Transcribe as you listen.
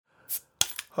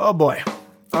Oh boy.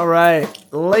 All right,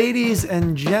 ladies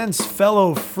and gents,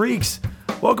 fellow freaks,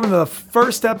 welcome to the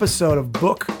first episode of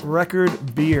Book,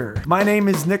 Record, Beer. My name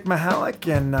is Nick Mihalik,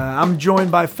 and I'm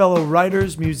joined by fellow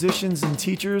writers, musicians, and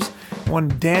teachers, one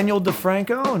Daniel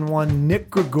DeFranco and one Nick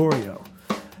Gregorio.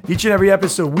 Each and every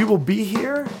episode, we will be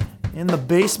here in the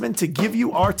basement to give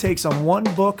you our takes on one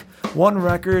book, one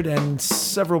record, and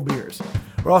several beers.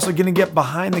 We're also going to get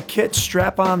behind the kit,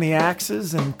 strap on the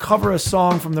axes, and cover a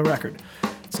song from the record.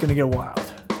 It's going to get wild.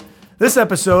 This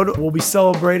episode, we'll be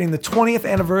celebrating the 20th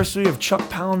anniversary of Chuck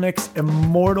Palanuick's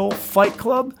immortal Fight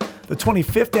Club, the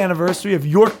 25th anniversary of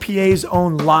York, PA's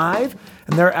own Live,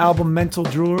 and their album Mental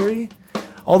Jewelry.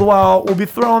 All the while, we'll be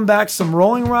throwing back some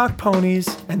Rolling Rock Ponies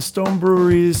and Stone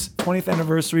Brewery's 20th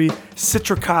anniversary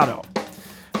Citracado.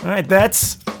 All right,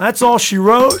 that's all she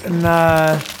wrote, and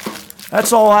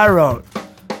that's all I wrote.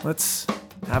 Let's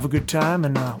have a good time,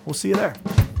 and we'll see you there.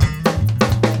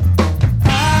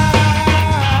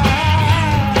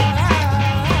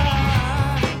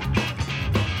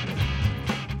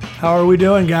 How are we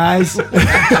doing, guys?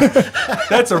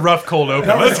 That's a rough cold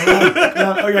open.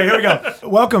 Okay, here we go.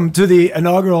 Welcome to the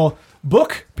inaugural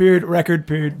Book, Record,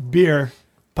 Beer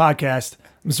podcast.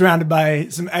 I'm surrounded by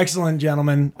some excellent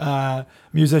gentlemen,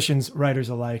 musicians, writers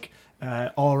alike,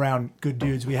 all around good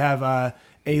dudes. We have a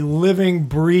living,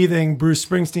 breathing Bruce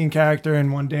Springsteen character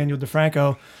and one Daniel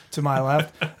DeFranco to my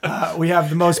left. We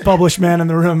have the most published man in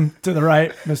the room to the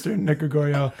right, Mr. Nick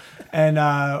Gregorio.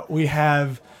 And we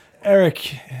have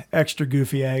Eric, extra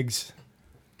goofy eggs,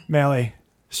 Maley,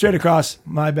 straight across,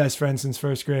 my best friend since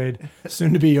first grade,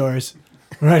 soon to be yours,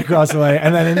 right across the way.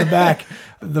 And then in the back,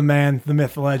 the man, the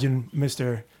myth, the legend,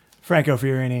 Mr. Franco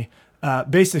Fiorini,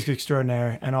 bassist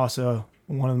extraordinaire, and also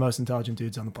one of the most intelligent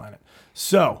dudes on the planet.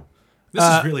 So, this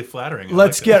is really flattering.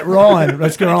 Let's get rolling.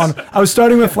 Let's get rolling. I was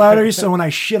starting with flattery, so when I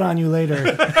shit on you later,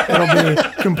 it'll be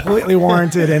completely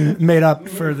warranted and made up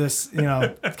for this,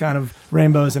 kind of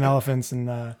rainbows and elephants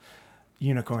and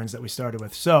unicorns that we started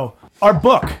with. So, our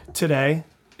book today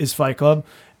is Fight Club.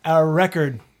 Our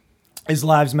record is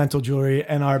Live's Mental Jewelry,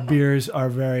 and our beers are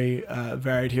very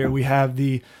varied here. We have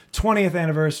the 20th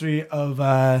anniversary of,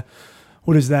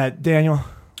 what is that, Daniel?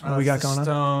 What we got going on?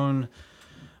 Stone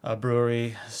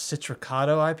Brewery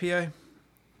Citracado IPA.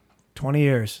 20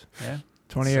 years. Yeah.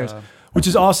 20 years. Which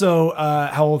is also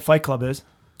how old Fight Club is.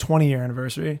 20-year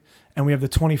anniversary. And we have the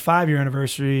 25-year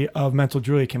anniversary of Mental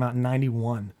Jewelry. Came out in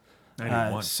 91.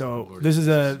 91. So Lord, this is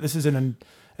an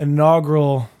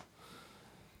inaugural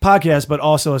podcast, but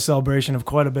also a celebration of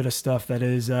quite a bit of stuff that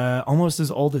is almost as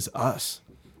old as us,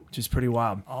 which is pretty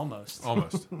wild. Almost. I'll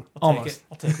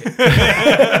take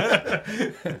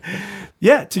it.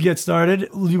 Yeah, to get started,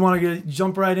 you want to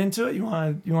jump right into it? You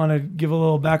want to give a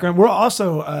little background? We're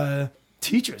also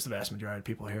teachers, the vast majority of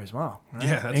people here as well. Right?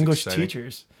 Yeah, that's English exciting.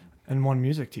 teachers and one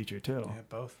music teacher too. Yeah,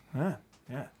 both. Yeah.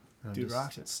 Dude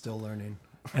rocks it. Still learning.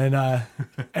 And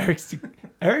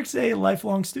Eric's a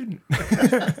lifelong student in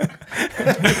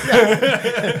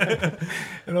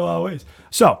a lot of ways.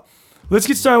 So let's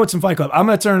get started with some Fight Club. I'm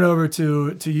going to turn it over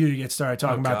to you to get started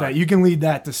talking about that. You can lead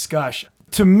that discussion.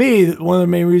 To me, one of the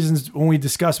main reasons when we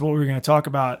discussed what we were going to talk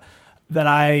about that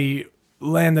I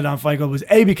landed on Fight Club was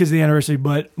A, because of the anniversary,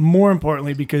 but more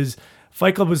importantly, because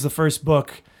Fight Club was the first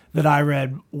book that I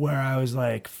read where I was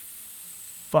like,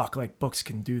 fuck, like books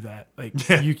can do that. Like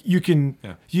you can,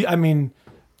 I mean,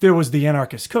 there was the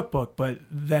Anarchist Cookbook, but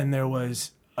then there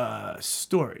was a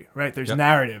story, right? There's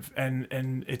narrative,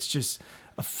 and it's just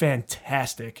a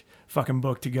fantastic fucking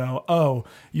book to go, oh,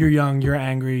 you're young, you're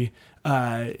angry,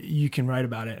 you can write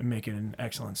about it and make it an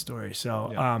excellent story.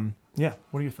 So,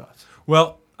 what are your thoughts?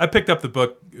 Well, I picked up the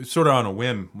book sort of on a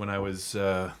whim when I was,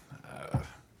 I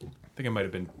think I might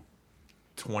have been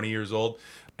 20 years old.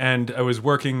 And I was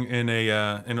working in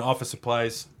an office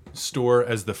supplies store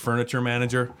as the furniture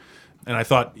manager. And I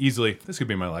thought easily, this could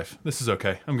be my life. This is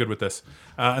okay. I'm good with this.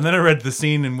 And then I read the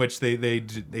scene in which they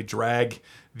drag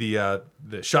the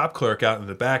shop clerk out in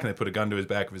the back, and they put a gun to his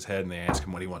back of his head, and they ask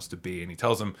him what he wants to be. And he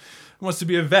tells them he wants to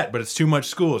be a vet, but it's too much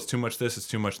school. It's too much this. It's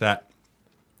too much that.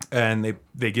 And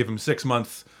they give him 6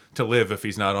 months to live if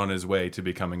he's not on his way to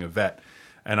becoming a vet.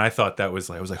 And I thought that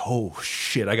was like, I was like, oh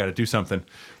shit, I got to do something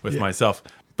with myself.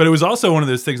 But it was also one of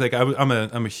those things. Like I'm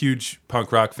a huge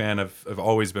punk rock fan. I've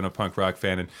always been a punk rock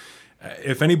fan. And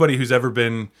if anybody who's ever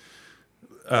been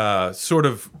sort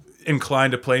of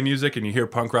inclined to play music and you hear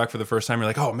punk rock for the first time, you're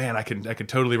like, oh man, I could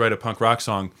totally write a punk rock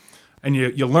song. And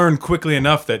you learn quickly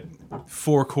enough that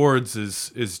 4 chords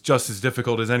is just as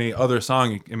difficult as any other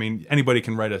song. I mean, anybody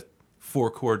can write a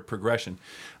 4-chord progression.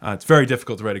 It's very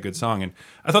difficult to write a good song. And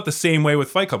I thought the same way with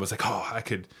Fight Club. I was like, oh, I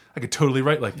could totally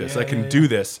write like this. I can do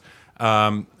this.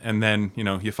 And then,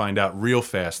 you find out real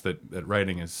fast that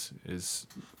writing is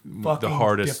the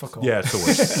hardest. Difficult. Yeah, it's the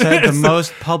worst. Said the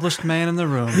most published man in the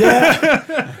room.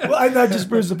 Yeah. Well, that just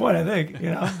proves the point, I think,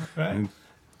 right?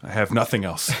 I have nothing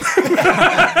else.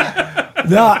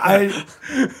 No, I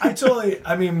totally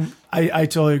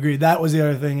agree. That was the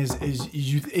other thing is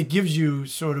it gives you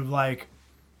sort of like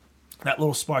that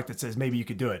little spark that says maybe you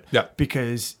could do it. Yeah.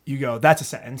 Because you go, that's a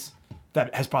sentence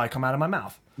that has probably come out of my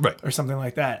mouth. Right. Or something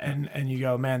like that. And you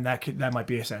go, man, that might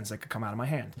be a sentence that could come out of my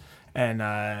hand. And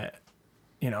I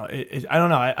don't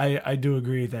know. I do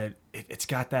agree that it's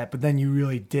got that, but then you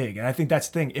really dig. And I think that's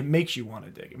the thing. It makes you want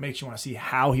to dig. It makes you want to see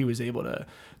how he was able to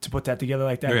put that together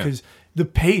like that. Because the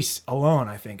pace alone,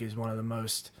 I think, is one of the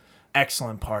most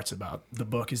excellent parts about the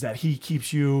book is that he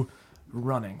keeps you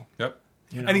running. Yep.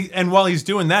 And while he's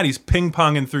doing that, he's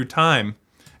ping-ponging through time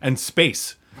and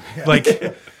space. Yeah.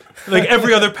 Like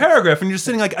every other paragraph. And you're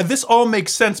sitting like, this all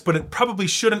makes sense, but it probably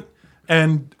shouldn't.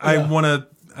 And I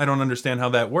don't understand how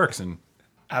that works. And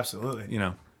absolutely.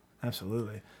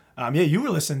 Absolutely. You were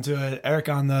listening to it, Eric,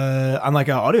 on like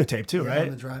an audio tape too, right?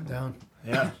 On the drive down.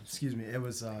 Yeah. Excuse me. It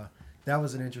was that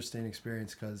was an interesting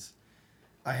experience because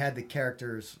I had the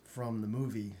characters from the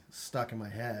movie stuck in my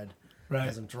head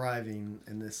as I'm driving,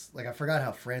 and this I forgot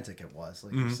how frantic it was.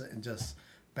 It just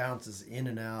bounces in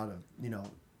and out of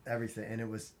everything, and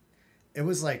it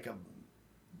was like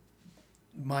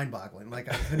mind-boggling.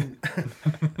 Like I couldn't.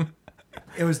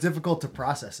 It was difficult to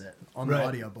process it on the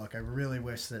audiobook. I really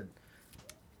wish that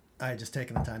I had just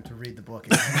taken the time to read the book.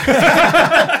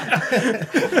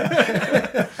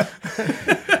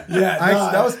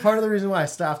 That was part of the reason why I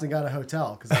stopped and got a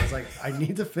hotel, because I was like, I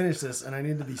need to finish this and I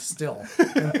need to be still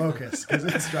and focus because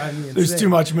it's driving me insane. There's too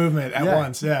much movement at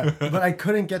once, But I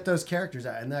couldn't get those characters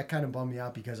out, and that kind of bummed me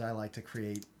out because I like to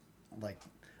create,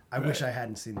 I wish I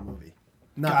hadn't seen the movie.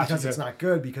 Not because it's not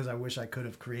good, because I wish I could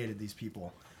have created these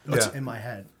people in my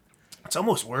head. It's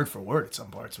almost word for word at some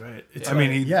parts, right? It's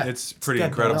pretty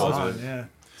incredible. Yeah,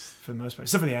 for the most part.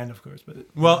 Except for the end, of course.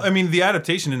 But the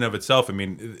adaptation in of itself,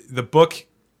 the book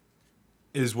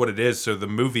is what it is, so the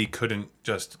movie couldn't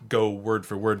just go word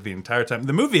for word the entire time.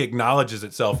 The movie acknowledges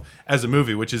itself as a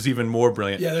movie, which is even more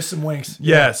brilliant. Yeah, there's some winks.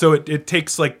 Yeah, so it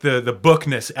takes the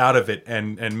bookness out of it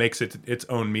and makes it its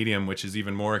own medium, which is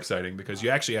even more exciting because you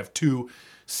actually have two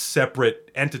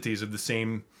separate entities of the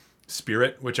same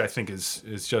spirit, which I think is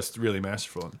just really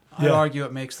masterful. I'd argue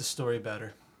it makes the story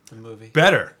better, the movie.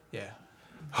 Better? Yeah.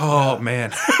 Oh,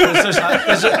 man.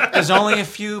 There's only a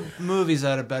few movies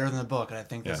that are better than the book, and I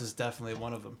think this is definitely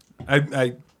one of them.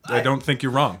 I don't think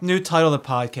you're wrong. New title of the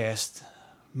podcast,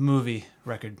 Movie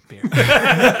Record Beer.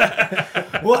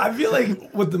 Well, I feel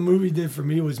like what the movie did for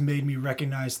me was made me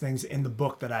recognize things in the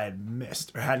book that I had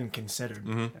missed or hadn't considered.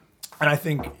 Mm-hmm. And I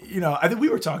think, we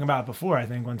were talking about it before, I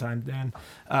think, one time, Dan,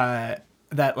 that,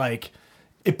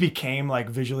 it became,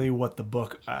 visually what the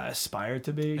book aspired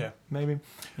to be, maybe,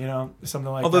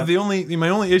 something like that. Although my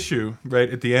only issue, right,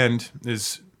 at the end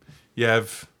is you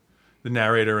have the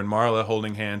narrator and Marla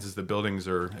holding hands as the buildings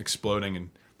are exploding, and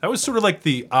that was sort of like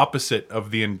the opposite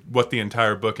of what the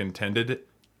entire book intended.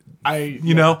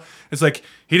 It's like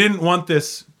he didn't want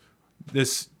this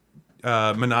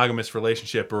monogamous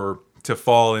relationship or to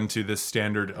fall into this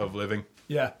standard of living.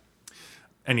 Yeah.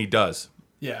 And he does.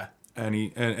 Yeah. And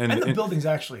the buildings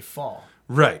actually fall.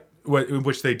 Right.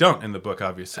 Which they don't in the book,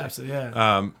 obviously. Absolutely,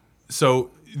 yeah. So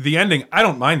the ending, I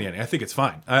don't mind the ending. I think it's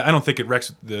fine. I don't think it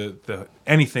wrecks the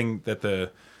anything that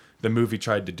the movie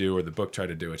tried to do or the book tried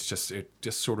to do. It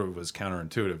just sort of was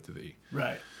counterintuitive to the...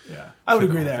 Right. Yeah. I would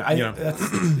agree there.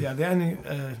 The ending,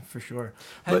 for sure.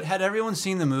 Had everyone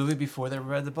seen the movie before they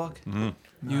read the book? Mm-hmm.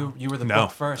 You were the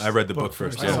book first. I read the book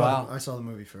first. Yeah. I saw the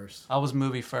movie first. I was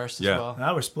movie first as well.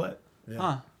 Now we're split. Yeah.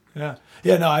 Huh. Yeah.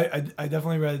 Yeah, no, I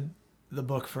definitely read the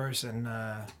book first, and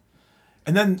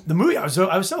then the movie I was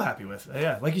so happy with.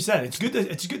 Yeah, like you said, it's good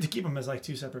to keep them as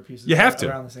two separate pieces. You have to.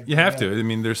 Around the same time. You have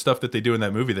to. There's stuff that they do in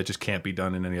that movie that just can't be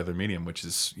done in any other medium, which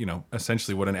is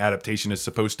essentially what an adaptation is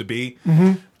supposed to be.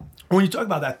 Mm-hmm. When you talk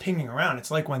about that pinging around, it's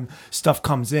like when stuff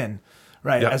comes in,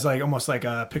 right? Yep. As almost like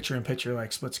a picture-in-picture,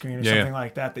 split screen or something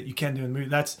like that you can do in the movie.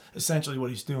 That's essentially what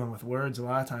he's doing with words a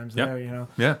lot of times. Yep. There,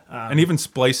 Yeah, and even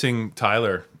splicing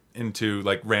Tyler into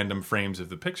random frames of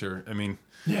the picture.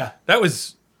 That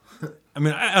was.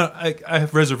 I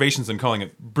have reservations on calling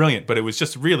it brilliant, but it was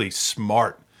just really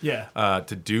smart. Yeah.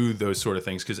 To do those sort of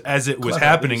things, because as it was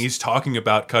happening, he's talking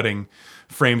about cutting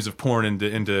frames of porn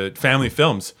into family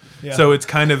films. Yeah. So it's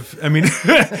kind of,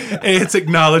 it's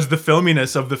acknowledged the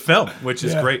filminess of the film, which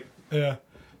is great. Yeah,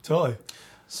 totally.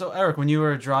 So Eric, when you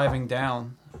were driving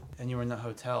down and you were in the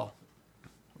hotel,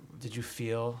 did you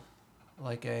feel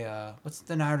like a what's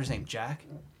the narrator's name? Jack?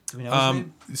 Do we know his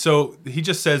name? So he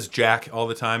just says Jack all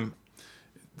the time.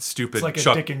 Stupid like a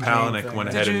Chuck Dick and Jane Palanuick thing. went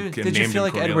ahead and named him Did you feel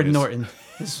like Cornelius. Edward Norton?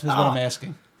 Is what I'm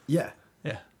asking. Yeah,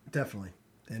 Yeah. definitely.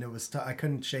 And it was I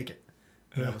couldn't shake it.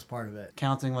 That was part of it.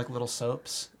 Counting like little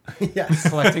soaps, Yes.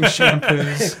 collecting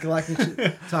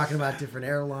shampoos. Talking about different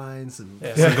airlines and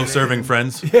Single serving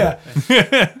friends. Yeah.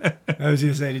 I was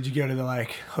gonna say, did you go to the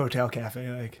like hotel cafe?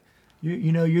 Like,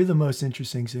 you know, you're the most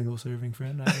interesting single serving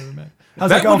friend I ever met. How's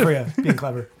that going for you? Being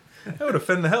clever. That would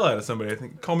offend the hell out of somebody. I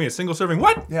think. Call me a single serving.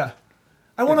 What? Yeah.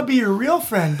 I want to be your real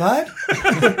friend, bud.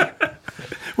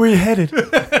 Where you headed?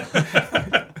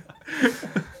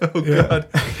 Oh God,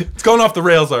 it's going off the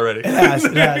rails already. It has.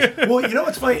 Well, you know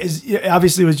what's funny is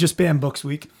obviously it was just Banned Books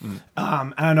Week.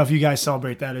 I don't know if you guys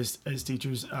celebrate that as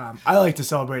teachers. I like to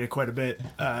celebrate it quite a bit.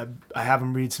 I have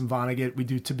them read some Vonnegut. We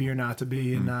do To Be or Not to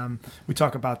Be, and we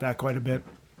talk about that quite a bit.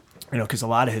 You know, because a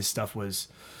lot of his stuff was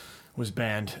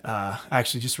banned. I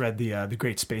actually just read the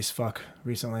Great Space Fuck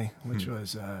recently, which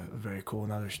was very cool.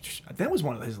 That was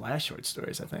one of his last short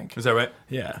stories, I think. Is that right?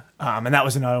 Yeah. And that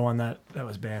was another one that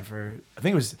was banned for, I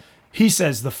think it was, he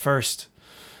says, the first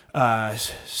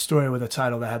story with a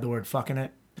title that had the word fuck in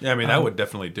it. Yeah, I mean, that would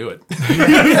definitely do it.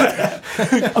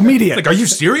 Immediate. Like, are you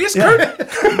serious, Kurt?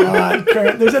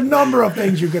 Kurt, there's a number of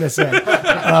things you could have said.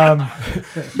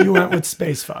 You went with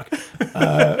space fuck.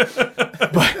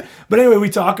 But anyway, we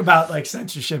talk about like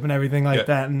censorship and everything like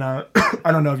that. And I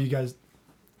don't know if you guys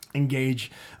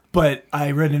engage, but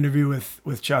I read an interview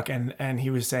with Chuck and he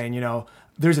was saying, you know,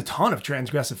 there's a ton of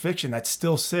transgressive fiction that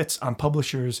still sits on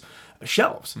publishers'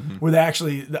 shelves where they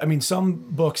actually, I mean,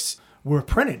 some books were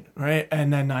printed, right?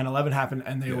 And then 9/11 happened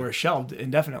and they were shelved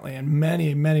indefinitely. And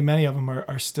many, many, many of them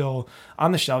are still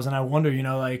on the shelves. And I wonder, you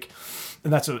know, like,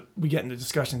 and that's what we get into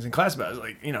discussions in class about, is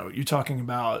like, you know, you're talking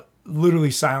about literally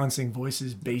silencing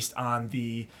voices based on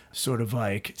the sort of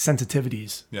like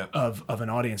sensitivities of an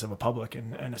audience, of a public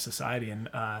and a society. And,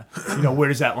 you know, where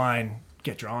does that line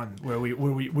get drawn? Where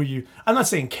you, I'm not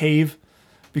saying cave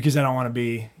because I don't want to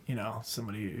be, you know,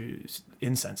 somebody who's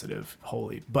insensitive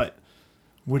wholly, but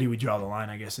where do we draw the line,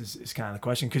 I guess, is kind of the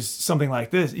question. Because something like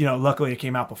this, you know, luckily it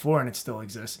came out before and it still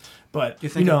exists. But, You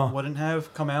think know, it wouldn't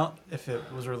have come out if it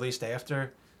was released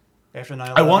after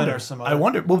 9/11 I wonder. or some other? I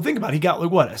wonder. Well, think about it. He got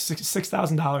like what,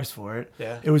 $6,000 for it.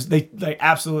 Yeah. It was they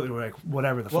absolutely were like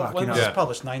whatever the fuck. When You know. was it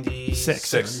published? 96?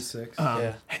 Six.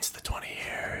 Yeah. Hence the 20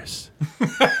 years.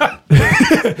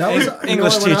 that was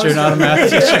English teacher, not a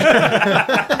math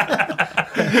teacher.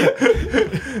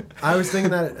 I was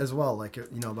thinking that as well, like, you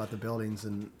know, about the buildings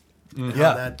and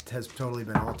how that has totally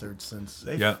been altered since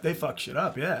They fuck shit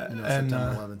up. Yeah. you know, And,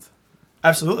 September 11th.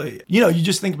 absolutely. You know, you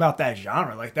just think about that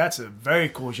genre. Like, that's a very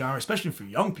cool genre, especially for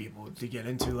young people to get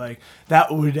into. Like,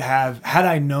 that would have, had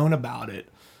I known about it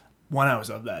when I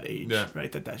was of that age,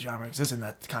 right, that genre exists and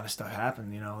that kind of stuff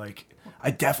happened, you know, like,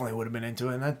 I definitely would have been into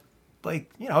it. And that,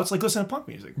 like, you know, it's like listening to punk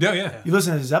music. Yeah. You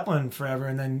listen to Zeppelin forever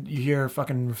and then you hear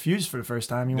fucking Refused for the first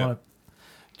time. You want to,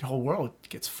 your whole world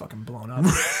gets fucking blown up.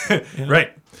 You know?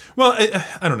 Right. Well,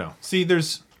 I don't know. See,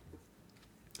 there's,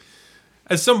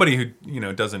 as somebody who, you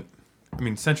know, doesn't, I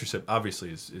mean, censorship obviously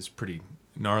is pretty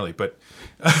gnarly, but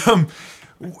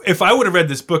if I would have read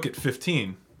this book at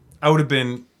 15, I would have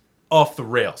been off the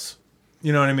rails.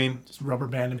 You know what I mean? Just rubber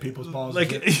banding people's balls.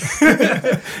 Like,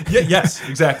 yes,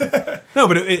 exactly. No,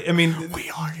 but I mean, we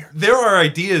are here. There are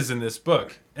ideas in this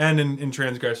book and in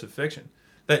transgressive fiction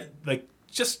that, like,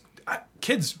 just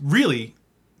kids really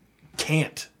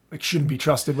can't. Like, shouldn't be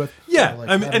trusted with. Yeah, like,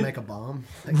 I mean, how to make a bomb.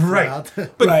 Like, right.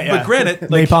 But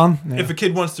granted, like, napalm. If a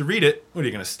kid wants to read it, what are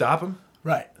you going to stop him?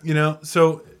 Right. You know,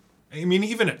 so, I mean,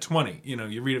 even at 20, you know,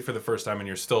 you read it for the first time and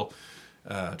you're still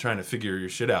trying to figure your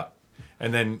shit out.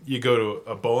 And then you go to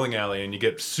a bowling alley and you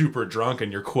get super drunk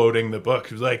and you're quoting the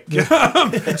book. It's like,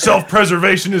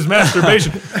 self-preservation is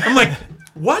masturbation. I'm like,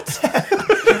 what?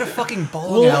 You're at a fucking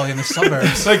bowling alley in the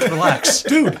suburbs. Like, relax.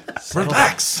 Dude,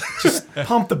 relax. Just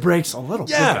pump the brakes a little.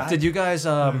 Yeah. Did you guys,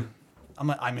 I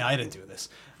mean, I didn't do this.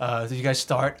 Did you guys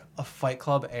start a fight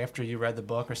club after you read the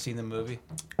book or seen the movie?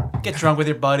 Get drunk with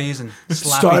your buddies and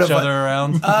slap each other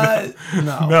around?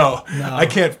 No. I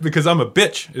can't because I'm a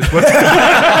bitch. Is what.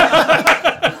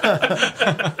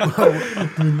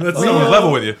 That's on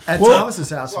level with you. At Thomas's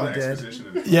house, we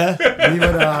did. Yeah. We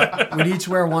would euld each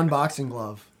wear one boxing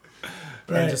glove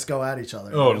and just go at each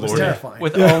other. Oh, it was Lord. terrifying.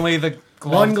 With only the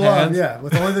glove one glove, hands?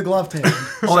 with only the gloved hand.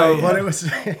 So, but it was.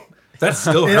 That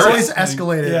still It hurts. always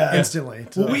escalated Yeah. instantly.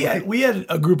 Well, we had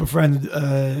a group of friends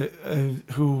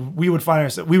who we would find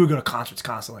ourselves. We would go to concerts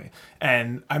constantly,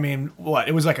 and I mean,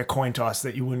 it was like a coin toss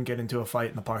that you wouldn't get into a fight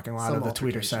in the parking lot Some of the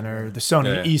Tweeter altercation, Center, the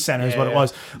Sony Yeah. E Center is what it Yeah.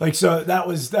 was. Like, so that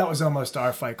was almost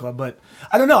our fight club. But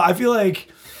I don't know. I feel like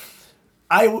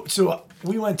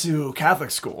we went to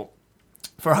Catholic school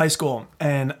for high school,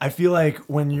 and I feel like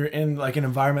when you're in like an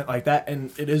environment like that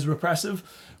and it is repressive,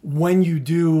 when you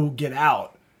do get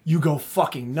out, you go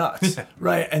fucking nuts,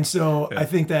 right? And so I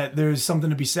think that there's something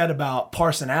to be said about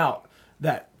parsing out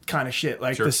that kind of shit,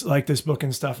 like Sure. this book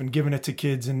and stuff, and giving it to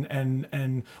kids and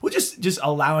well, just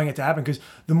allowing it to happen, because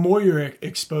the more you're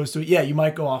exposed to it, yeah, you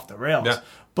might go off the rails, Yeah.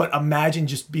 but imagine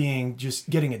just getting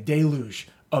a deluge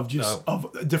of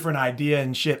of a different idea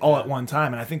and shit all at one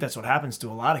time, and I think that's what happens to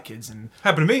a lot of kids in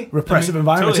Happened to me. repressive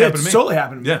environments. Totally happened to me. Totally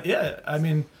happened. Yeah. Yeah. I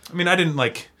mean, I didn't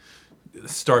like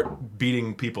start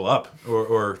beating people up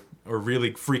or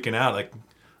really freaking out. Like,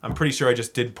 I'm pretty sure I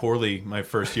just did poorly my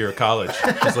first year of college.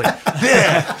 I was like,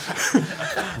 yeah,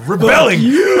 rebelling.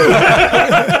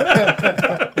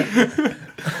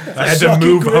 I had to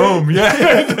move home.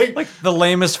 Yeah. Like the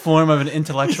lamest form of an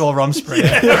intellectual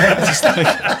rumspringa. Just like,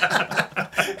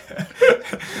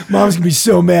 Mom's gonna be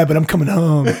so mad, but I'm coming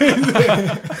home.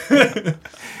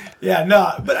 Yeah,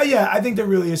 no, but yeah, I think there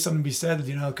really is something to be said,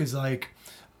 because like,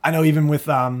 I know even with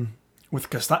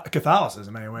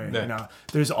Catholicism anyway, Yeah.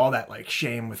 there's all that like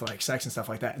shame with like sex and stuff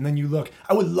like that, and then you look.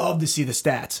 I would love to see the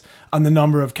stats on the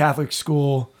number of Catholic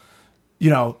school,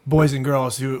 boys and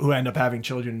girls who end up having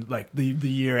children like the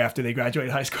year after they graduate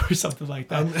high school or something like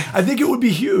that. I think it would be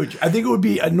huge. I think it would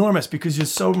be enormous because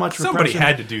there's so much Somebody repression,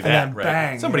 had to do and that, then right?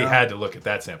 Bang, Somebody had to look at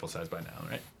that sample size by now,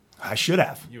 right? I should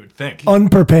have. You would think.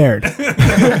 Unprepared.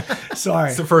 Sorry.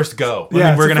 It's the first go.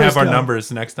 Yeah, We're it's going the to have first our go.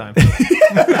 numbers next time.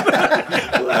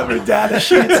 Whatever data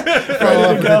sheets.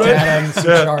 Follow the data and some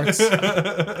charts.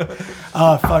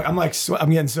 Oh fuck! I'm like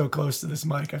I'm getting so close to this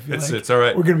mic. I feel It's all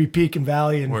right. We're gonna be peak and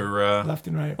valley and We're left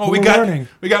and right. well, We're learning.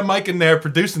 we got Mike in there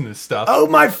producing this stuff. Oh,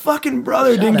 my fucking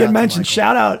brother didn't out get to mentioned. Michael.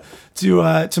 Shout out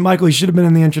to Michael. He should have been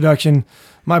in the introduction.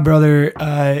 My brother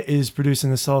is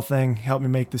producing this whole thing. Helped me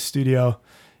make the studio.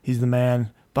 He's the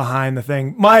man behind the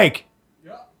thing. Mike.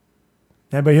 Yeah.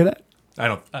 Anybody hear that?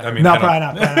 No, Probably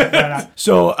not.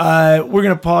 So we're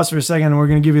going to pause for a second, and we're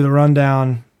going to give you the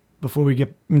rundown before we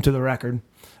get into the record.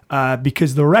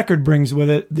 Because the record brings with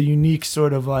it the unique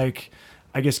sort of like,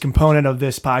 I guess, component of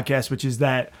this podcast, which is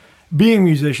that being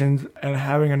musicians and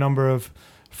having a number of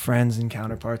friends and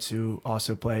counterparts who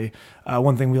also play,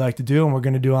 one thing we like to do, and we're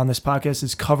going to do on this podcast,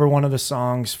 is cover one of the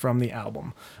songs from the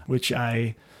album, which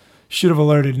I should have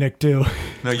alerted Nick to.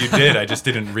 No, you did. I just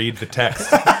didn't read the text.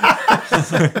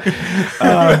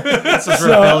 this is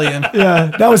rebellion.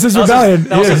 Yeah, that was his rebellion.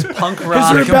 That was Yeah. his punk rock. His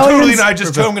I'm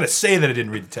rebellions- going to say that I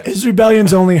didn't read the text. His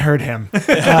rebellions only hurt him.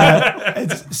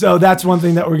 So that's one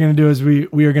thing that we're going to do is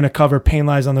we are going to cover Pain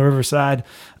Lies on the Riverside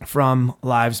from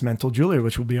Live's Mental Jewelry,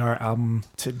 which will be our album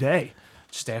today.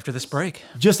 Just after this break.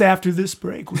 Just after this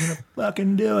break, we're going to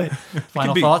fucking do it.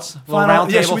 Final be- thoughts? Little round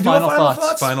yeah, table, should we do a final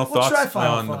thoughts. Final We'll try thoughts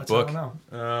final on the thoughts. book. I don't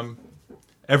know.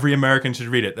 Every American should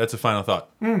read it. That's a final thought.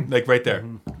 Like right there.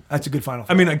 That's a good final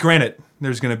thought. I mean, granted,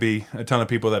 there's going to be a ton of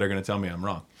people that are going to tell me I'm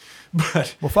wrong.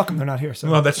 But, Well, fuck them. They're not here.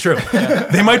 So. well, that's true.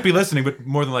 They might be listening, but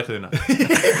more than likely they're not.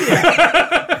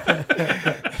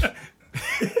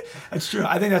 That's true.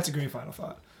 I think that's a great final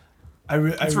thought.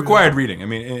 It's required reading. I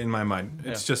mean, in my mind,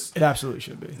 it's just. It absolutely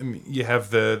should be. I mean, you have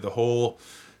the whole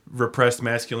repressed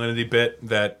masculinity bit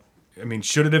that, I mean,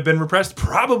 should it have been repressed?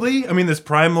 Probably. I mean, this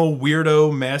primal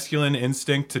weirdo masculine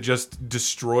instinct to just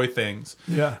destroy things.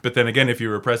 Yeah. But then again, if you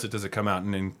repress it, does it come out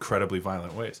in incredibly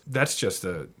violent ways? That's just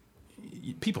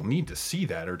people need to see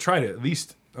that, or try to at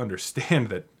least understand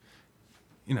that,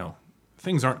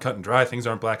 things aren't cut and dry, things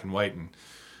aren't black and white,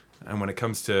 and when it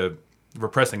comes to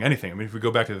repressing anything, I mean, if we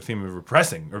go back to the theme of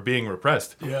repressing or being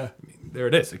repressed, Yeah. I mean, there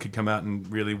it is. It could come out in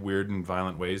really weird and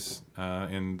violent ways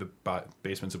in the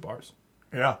basements of bars.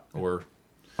 Yeah. Or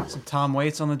Some Tom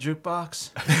Waits on the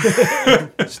jukebox.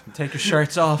 Just take your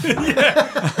shirts off.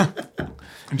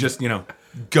 just,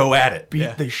 go at it.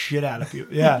 Beat the shit out of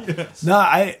people. Yeah. No,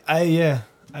 I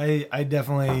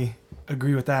definitely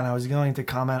agree with that. And I was going to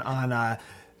comment on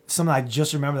something I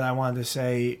just remember that I wanted to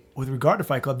say with regard to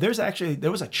Fight Club. There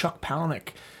was a Chuck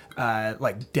Palanuick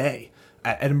day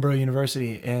at Edinburgh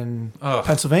University in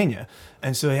Pennsylvania,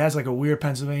 and so he has like a weird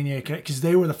Pennsylvania, because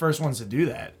they were the first ones to do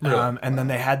that. Really? And then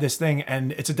they had this thing,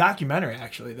 and it's a documentary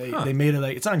actually. They made it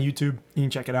it's on YouTube. You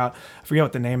can check it out. I forget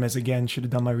what the name is again. Should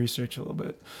have done my research a little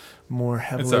bit more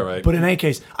heavily. It's all right. But in any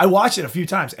case, I watched it a few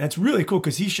times, and it's really cool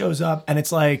because he shows up, and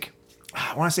it's like,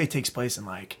 I want to say it takes place in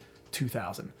like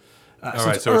 2000. All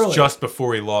right, so it's just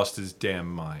before he lost his damn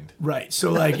mind. Right.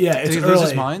 So like, yeah, it's Did he early. lose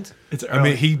his mind? It's early. I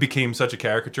mean, he became such a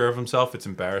caricature of himself. It's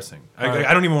embarrassing.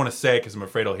 I don't even want to say it because I'm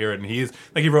afraid I'll hear it. And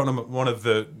he wrote one of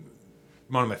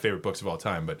my favorite books of all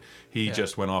time, but he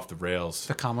just went off the rails.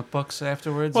 The comic books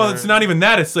afterwards? Well, it's not even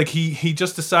that. It's like he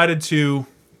just decided to.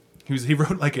 He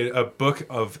wrote like a book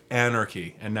of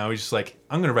anarchy, and now he's just like,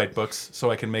 I'm going to write books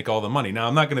so I can make all the money. Now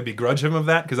I'm not going to begrudge him of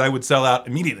that because I would sell out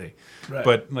immediately. Right.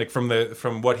 But like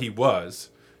from what he was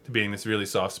to being this really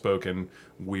soft-spoken,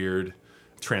 weird,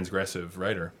 transgressive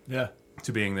writer,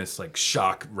 to being this like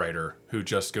shock writer who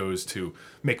just goes to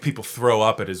make people throw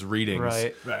up at his readings.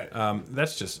 Right.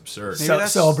 That's just absurd.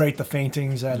 Celebrate the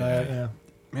faintings at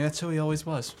Maybe that's who he always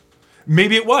was.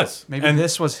 Maybe it was. Maybe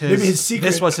this was his. Maybe his secret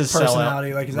this was his personality,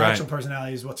 sellout. like his actual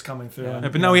personality, is what's coming through.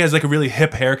 But now he has like a really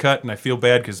hip haircut, and I feel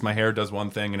bad because my hair does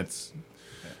one thing, and it's.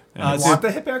 You want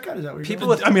the hip haircut? Is that what you're People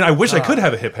doing? with, I mean, I wish I could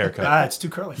have a hip haircut. It's too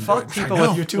curly. Fuck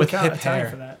people You're too with hip Italian hair.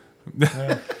 for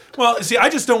that. Well, see, I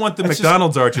just don't want the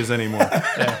McDonald's arches anymore,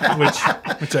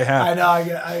 which I have. I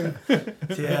know.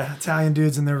 Italian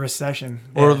dudes in their recession.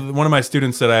 Or one of my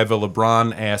students said I have a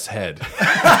LeBron ass head.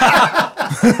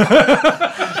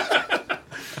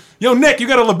 Yo, Nick, you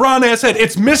got a LeBron ass head.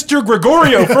 It's Mr.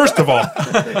 Gregorio, first of all.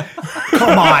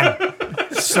 Come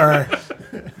on, sir.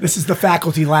 This is the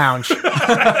faculty lounge. You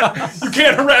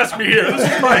can't harass me here.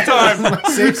 This is my time.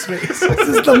 Safe space. This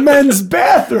is the men's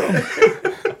bathroom.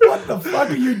 What the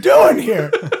fuck are you doing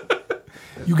here?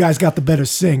 You guys got the better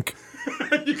sink.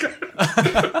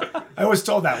 I was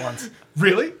told that once.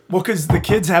 Really? Well, because the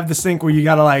kids have the sink where you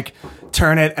gotta like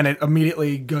turn it and it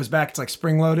immediately goes back. It's like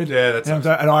spring loaded. Yeah, that's.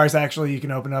 At ours, actually, you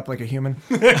can open up like a human.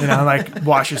 Like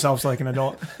wash yourself like an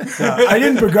adult. So I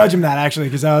didn't begrudge him that actually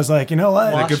because I was like, you know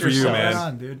what? Good for you, man.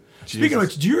 On, dude. Speaking of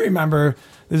which, do you remember?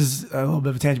 This is a little bit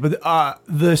of a tangent, but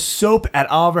the soap at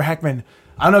Oliver Heckman.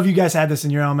 I don't know if you guys had this in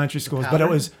your elementary schools, but it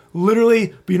was literally,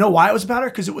 but you know why it was a powder?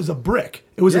 Because it was a brick.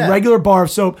 It was a regular bar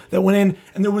of soap that went in,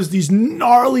 and there was these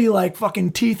gnarly, like,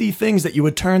 fucking teethy things that you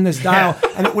would turn this dial,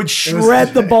 and it would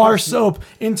shred the bar soap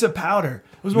into powder.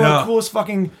 It was one of the coolest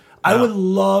fucking, I would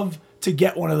love to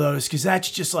get one of those, because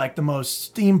that's just, like, the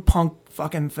most steampunk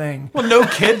fucking thing. Well, no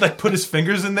kid, like, put his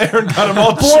fingers in there and got them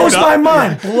all Blows my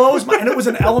mind. Blows my, and it was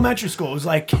an elementary school. It was,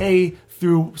 like, K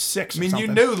through 6 I mean, you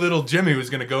something. knew little Jimmy was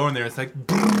going to go in there. It's like,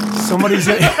 somebody's.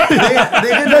 They didn't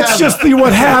That's have, just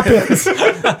what happens. They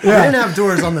didn't have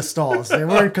doors on the stalls. They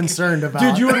weren't concerned about.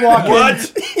 Dude, you would walk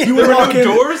in. You would walk in.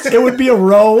 Doors? It would be a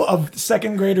row of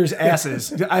second graders'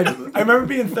 asses. I remember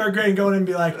being in third grade and going in and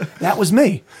be like, "That was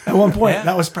me." At one point,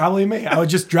 that was probably me. I would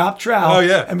just drop trowel.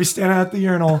 And be standing at the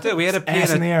urinal. Dude, we had to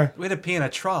ass in the air. We had to pee in a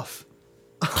trough.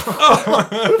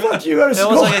 Fuck you, go to It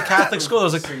school. was like a Catholic school.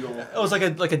 It was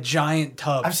like a giant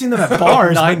tub. I've seen them at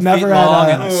bars, but 9 never feet long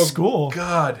at and- school.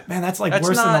 God. Man, that's like That's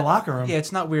worse than not- the locker room. Yeah,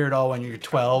 it's not weird at all when you're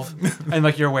 12 and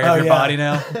like you're aware of your body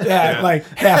now. Yeah, like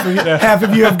half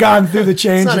of you have gone through the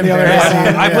change, It's and the not other half.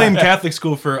 embarrassing. I blame Catholic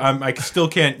school for I still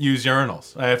can't use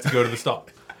urinals. I have to go to the stall.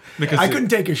 Because I couldn't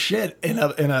take a shit in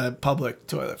a public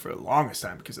toilet for the longest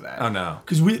time because of that. Oh, no.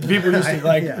 Because people used to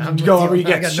like I'm go with over, you. you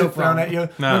I get got no shit thrown at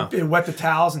problem. you, No. wet the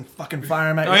towels and fucking fire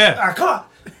them at you. Oh, yeah. Come on.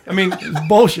 I mean, It's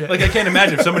bullshit. like I can't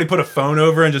imagine if somebody put a phone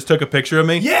over and just took a picture of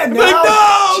me. yeah, no, Like,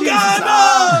 no, Jesus, God,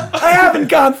 no. I haven't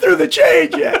gone through the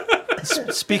change yet.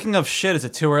 Speaking of shit, is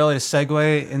it too early to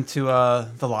segue into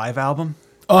the live album?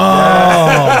 Oh,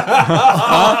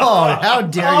 how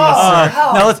dare you,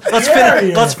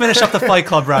 sir? No, let's finish up the Fight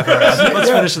Club wrap around. Let's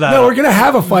finish that. No, we're gonna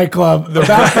have a fight club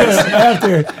about this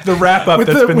after The wrap up with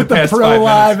that's the been with the the past pro 5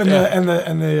 live minutes.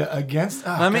 and the against.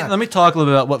 Oh, let me talk a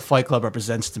little bit about what Fight Club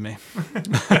represents to me.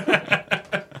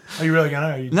 Are you really gonna?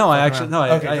 Or are you No, I fucking actually around?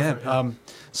 no, I go for am. it.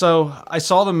 So I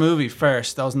saw the movie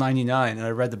first. That was '99, and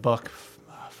I read the book.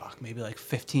 Maybe like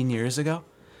 15 years ago,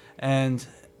 and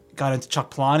got into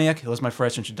Chuck Palanuick. It was my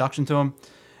first introduction to him,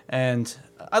 and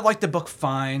I liked the book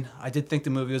fine. I did think the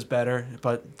movie was better,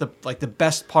 but the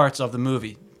best parts of the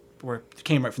movie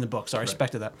came right from the book, so I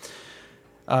respected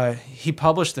that. He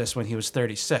published this when he was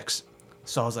 36,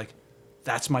 so I was like,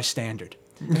 that's my standard.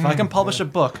 If I can publish a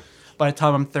book by the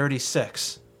time I'm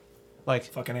 36, like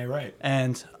Fucking A right.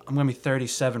 and I'm gonna be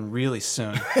 37 really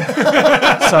soon. so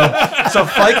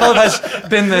Fight Club has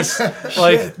been this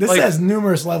like This has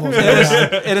numerous levels.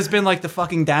 it has been like the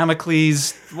fucking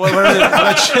Damocles whatever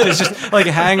that shit is just like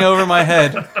hanging over my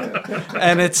head,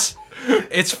 and it's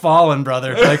fallen,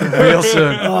 brother, like real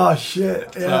soon. Oh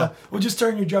shit! Yeah, So- we'll just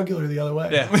turn your jugular the other way.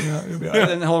 Yeah. You know, you'll be all right.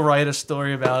 And he'll write a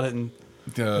story about it and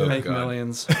Oh, make God.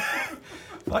 millions.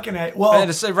 Fucking A. Well,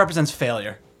 It represents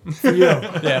failure. for you.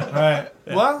 Yeah. Right.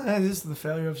 Well, this is the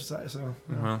failure of society. So,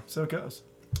 so it goes.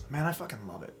 Man, I fucking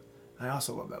love it. I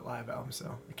also love that live album,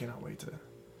 so I cannot wait to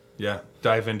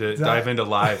dive into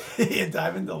live. yeah,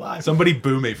 dive into live. Somebody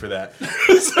boo me for that.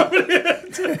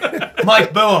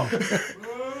 Mike, boo him.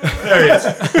 There he is.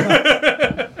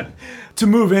 To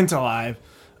move into live,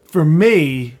 for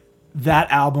me,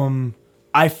 that album,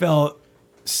 I felt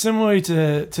similarly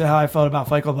to how I felt about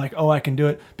Fight Club, like, oh, I can do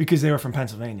it, because they were from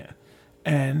Pennsylvania.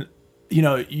 And, you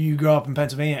know, you grow up in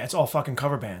Pennsylvania, it's all fucking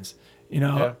cover bands. You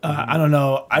know, I don't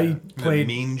know. I played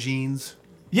Mean Jeans.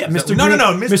 Yeah, Is Mr. that- Green,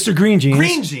 no, Mr. Green Jeans.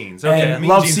 Green Jeans. Okay. And Mean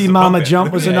Love Jeans See is a Mama punk Jump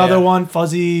band. was another one.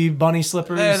 Fuzzy Bunny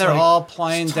Slippers. Yeah, they're like, all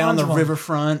playing down tons the of 'em.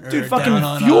 riverfront. Or Dude, fucking down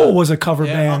on, Fuel was a cover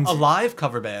band. A live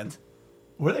cover band.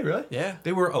 Were they really? Yeah.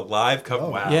 They were a live cover.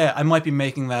 Wow. Yeah, I might be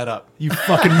making that up. You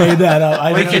fucking made that up.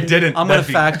 I Like you didn't. I'm going That'd to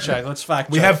be- fact check. Let's fact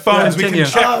check. We have phones. We Continue.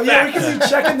 can check. Oh yeah, we can be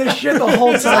checking this shit the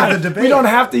whole like time. the debate. We don't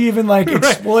have to even like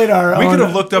exploit our. We own, could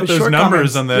have looked up those shortcomings.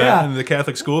 numbers on the in the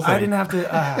Catholic school thing. I didn't have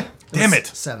to. Damn it.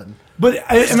 7. But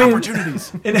I mean,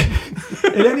 Opportunities. in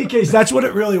any case, that's what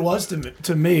it really was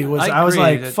to me. Was I was agree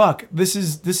like, that- fuck, this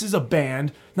is a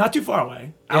band not too far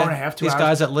away, hour and a half, 2 These hours.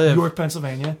 guys that live- York,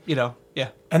 Pennsylvania. You know, yeah.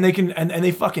 And they can and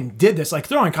they fucking did this. Like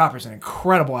Throwing Copper is an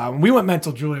incredible album. We went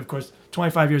Mental Julie, of course,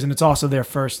 25 years, and it's also their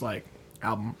first like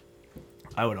album.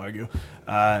 I would argue,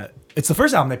 it's the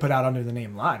first album they put out under the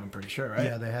name Live. I'm pretty sure, right?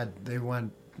 Yeah, they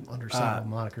went under several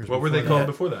monikers. What were they before called that.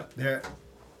 before that? They're,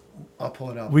 I'll pull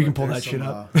it up. We but can pull there's that shit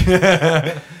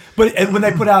some, up. But and when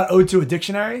they put out Ode to a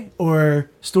Dictionary or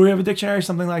Story of a Dictionary,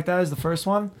 something like that is the first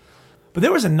one. But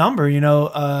there was a number, you know,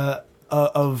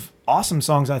 of awesome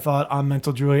songs I thought on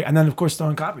Mental Julie, and then of course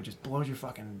Stone Copper just blows your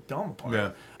fucking dome apart.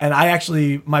 Yeah. And I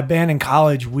actually, my band in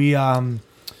college, we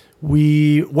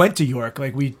went to York.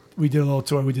 Like we did a little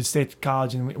tour. We did State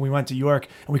College, and we went to York,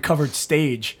 and we covered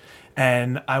Stage.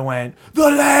 And I went, the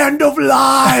land of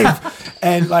live,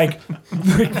 and like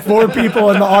 4 people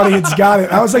in the audience got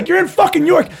it. I was like, you're in fucking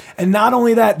York. And not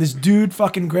only that, this dude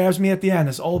fucking grabs me at the end.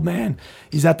 This old man,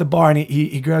 he's at the bar, and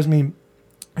he grabs me.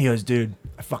 He goes, dude,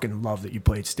 I fucking love that you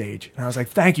played Stage. And I was like,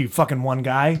 thank you, fucking one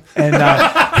guy.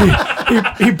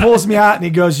 And he pulls me out, and he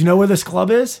goes, you know where this club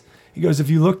is? He goes, if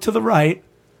you look to the right,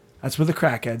 that's where the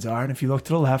crackheads are, and if you look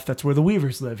to the left, that's where the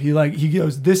Weavers live. He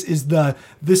goes, this is the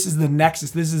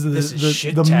nexus. This is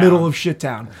the middle of shit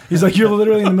town. He's like, you're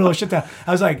literally in the middle of shit town.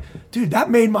 I was like, dude, that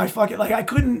made my fucking like I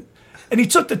couldn't. And he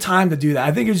took the time to do that.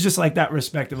 I think it was just like that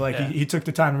respect of like he took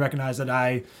the time to recognize that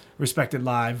I respected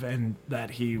Live and that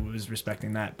he was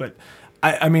respecting that. But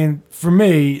I mean, for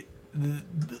me,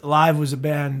 Live was a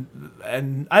band,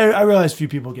 and I realize few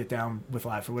people get down with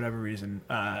Live for whatever reason.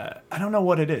 I don't know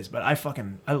what it is, but I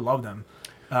love them.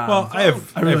 Well, I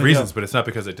have really reasons, do. but it's not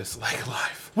because I dislike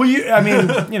Live. Well, I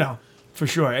mean, you know, for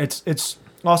sure. It's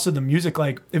also the music.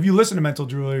 Like, if you listen to Mental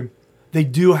Julie, they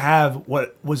do have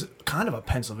what was kind of a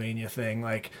Pennsylvania thing.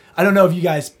 Like, I don't know if you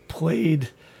guys played.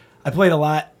 I played a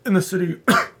lot in the city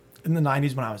in the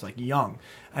 90s when I was like young.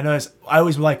 I noticed I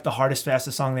always liked the hardest,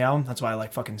 fastest song on the album. That's why I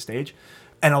like fucking Stage.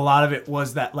 And a lot of it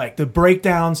was that like the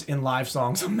breakdowns in live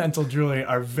songs on Mental Julie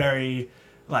are very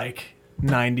like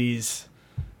 90s.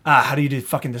 How do you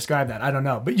fucking describe that? I don't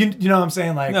know. But you know what I'm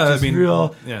saying? Like No, I just mean,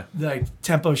 real yeah. like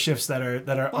tempo shifts that are A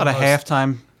lot of almost-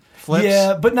 halftime flips.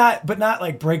 Yeah, but not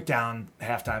like breakdown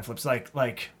halftime flips.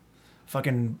 Like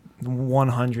fucking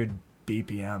 100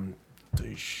 BPM.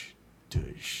 Dush,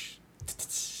 dush.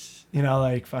 You know,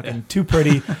 like fucking too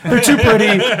pretty. They're too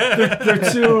pretty.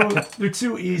 They're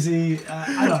too easy.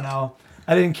 I don't know.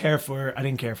 I didn't care for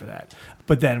that.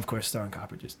 But then, of course, Stone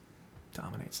Copper just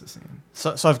dominates the scene.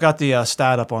 So I've got the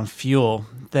stat up on Fuel.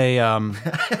 They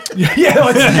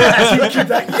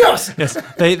Yes.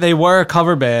 they were a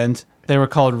cover band. They were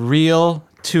called Real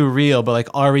to Real, but like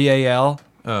REAL.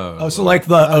 Oh, so like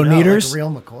the Oneaters? Like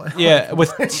real McCoy. Yeah,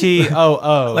 with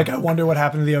TOO. Like I wonder what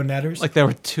happened to the Oneaters. Like they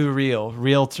were too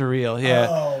real to real. Yeah.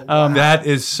 Oh, wow. That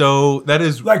is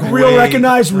Like real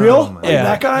recognize real? Oh, my Like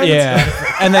that guy?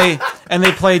 Yeah. and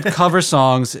they played cover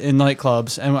songs in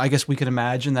nightclubs, and I guess we could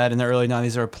imagine that in the early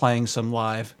 '90s they were playing some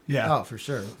live. Yeah. Oh, for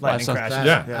sure. Lightning That crashes.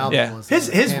 That Yeah. album Yeah. was His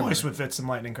hammered. voice would fit some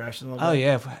lightning crashes a little bit. Oh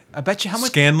yeah, I bet you how much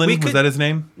Scanlon, we was could- that his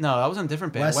name? No, that was in a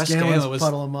different band. Wes Wes Scanlon's Scanlon was.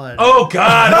 Puddle of Mud. Oh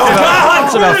God!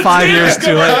 It's about 5 years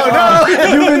too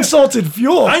late. You insulted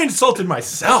Fuel. I insulted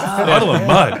myself. Puddle of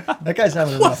Mud. That guy's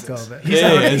having a rough go of it.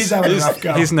 He's having a rough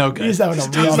go. He's no good. He's having a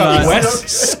real not-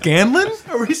 Wes Scanlon?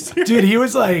 Are we serious? Dude, he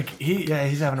was like,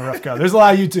 he's having a rough go. There's a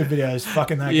lot of YouTube videos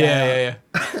fucking that guy.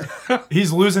 Yeah.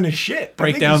 He's losing his shit. I think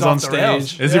Breakdowns he's on off the rails.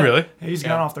 stage. Is he really? He's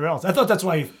gone off the rails. I thought that's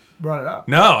why brought it up.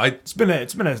 No, It's been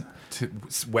a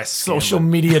West social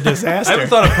Scanlon. media I disaster. haven't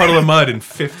thought of Puddle of Mud in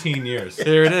 15 years.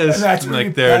 There it is. And that's I'm where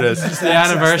like, there it is. just The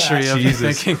access anniversary that. of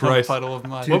Jesus thinking Christ. of Puddle of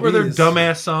Mud. What were their Jeez.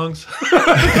 dumbass songs?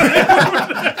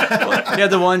 Yeah,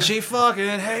 the one she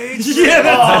fucking hates. Yeah,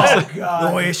 oh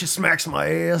god. The way she smacks my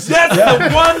ass. That's the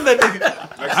one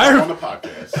that. Next time on the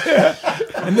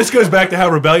podcast. And this goes back to how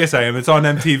rebellious I am. It's on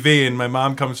MTV, and my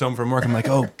mom comes home from work. I'm like,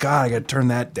 oh god, I gotta turn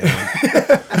that down.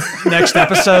 Next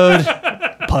episode,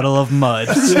 Puddle of Mud.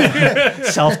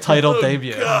 Self-titled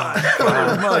debut.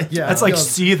 Yeah, That's like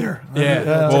Seether. Yeah.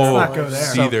 Let's Whoa, not go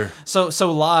there. Seether.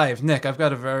 So live, Nick, I've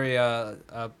got a very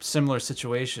similar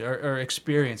situation or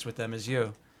experience with them as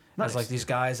you. Nice. As like these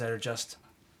guys that are just,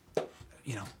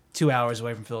 2 hours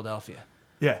away from Philadelphia.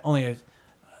 Yeah. Only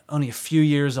a few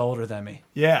years older than me.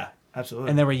 Yeah. Absolutely.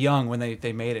 And they were young when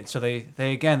they made it. So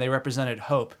they represented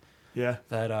hope yeah.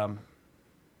 that I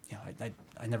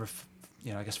never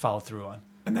I guess followed through on.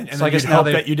 And then, So I guess you'd now hope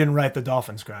they- that you didn't write the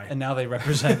Dolphins cry. And now they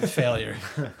represent failure.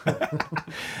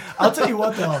 I'll tell you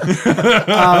what though.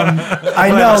 I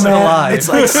know, Listen man. alive. It's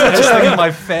like I such just a. think of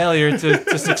my failure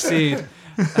to succeed.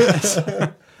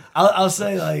 I'll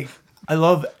say like I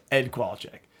love Ed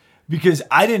Kowalczyk because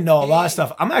I didn't know a lot of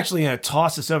stuff. I'm actually gonna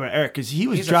toss this over to Eric because he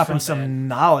was He's a dropping front some man.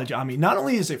 knowledge on me. Not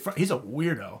only is it he's a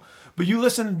weirdo, but you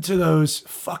listen to those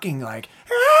fucking like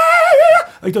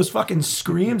those fucking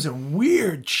screams and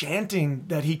weird chanting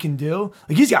that he can do.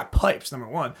 Like he's got pipes. Number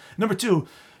one. Number two,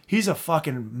 he's a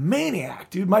fucking maniac,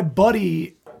 dude. My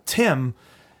buddy Tim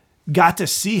got to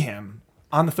see him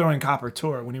on the Throwing Copper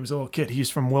tour when he was a little kid. He's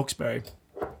from Wilkes-Barre.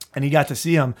 And he got to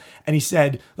see him, and he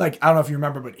said, like, I don't know if you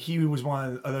remember, but he was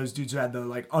one of those dudes who had the,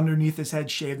 like, underneath his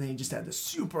head shaved, and he just had the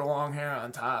super long hair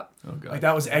on top. Oh, God. Like,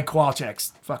 that was Ed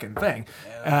Kowalczyk's fucking thing.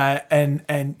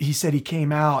 And he said he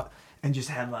came out and just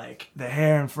had, like, the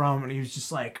hair in front, and he was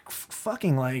just, like,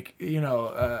 fucking, like,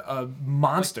 a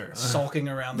monster. Sulking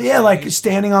around the Yeah, like stage.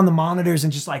 standing on the monitors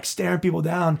and just like staring people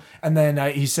down. And then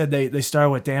he said they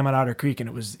started with "Damn at Otter Creek," and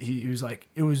it was he was like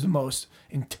it was the most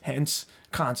intense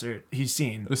concert he's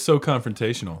seen. It was so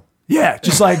confrontational. Yeah,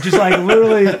 just like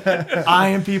literally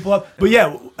eyeing people up. But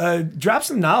yeah, drop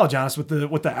some knowledge on us with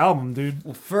the album, dude.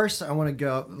 Well, first I want to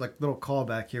go like little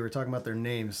callback here. We're talking about their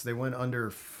names. They went under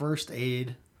First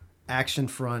Aid, Action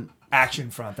Front, Action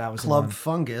Front, that was the Club one.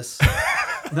 Fungus,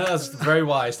 No, that's very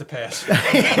wise to pass.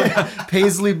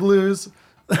 Paisley Blues,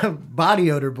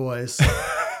 Body Odor Boys,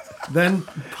 then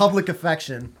Public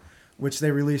Affection, which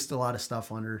they released a lot of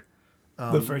stuff under.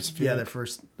 The first few. Yeah, their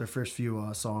first few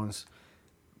songs.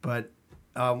 But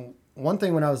one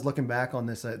thing when I was looking back on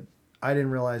this, I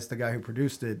didn't realize the guy who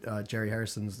produced it, Jerry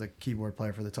Harrison's the keyboard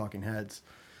player for the Talking Heads.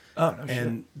 Oh no shit.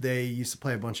 And they used to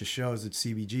play a bunch of shows at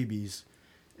CBGB's.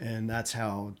 And that's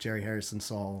how Jerry Harrison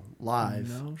saw live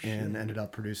No shit. and ended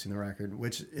up producing the record,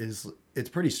 which it's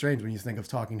pretty strange when you think of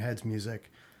Talking Heads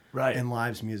music Right. and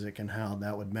Live's music and how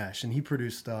that would mesh. And he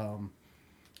produced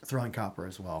Throwing Copper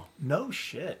as well. No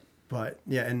shit. But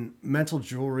yeah, and Mental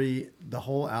Jewelry, the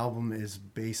whole album is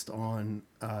based on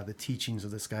the teachings of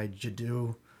this guy,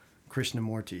 Jiddu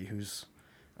Krishnamurti, who's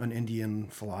an Indian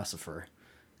philosopher.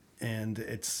 And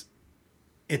it's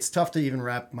tough to even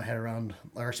wrap my head around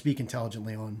or speak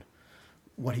intelligently on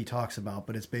what he talks about,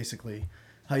 but it's basically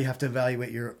how you have to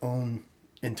evaluate your own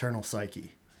internal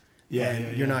psyche. Yeah, And yeah,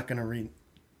 you're yeah. not gonna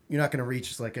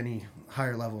reach like any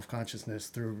higher level of consciousness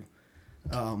through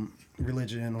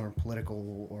religion or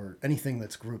political or anything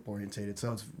that's group orientated.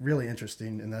 So it's really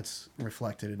interesting, and that's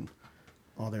reflected in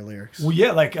all their lyrics. Well,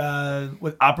 yeah, like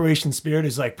with Operation Spirit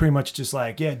is like pretty much just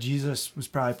like, yeah, Jesus was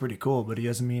probably pretty cool, but he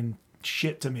doesn't mean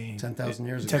shit to me. 10,000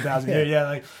 years ago. 10,000 years, yeah,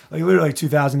 like literally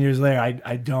 2,000 years later,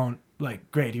 I don't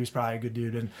like. Great, he was probably a good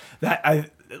dude, and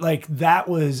that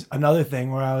was another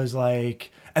thing where I was like,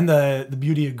 and the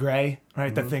beauty of gray,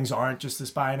 right? That things aren't just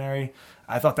this binary.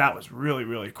 I thought that was really,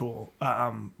 really cool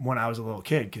when I was a little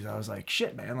kid, because I was like,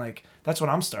 shit, man, like that's what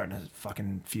I'm starting to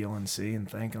fucking feel and see and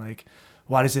think. Like,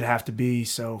 why does it have to be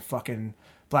so fucking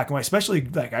black and white? Especially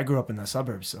like I grew up in the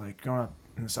suburbs, so like growing up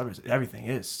in the suburbs, everything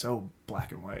is so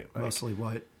black and white. Like, Mostly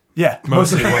white. yeah,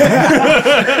 Mostly.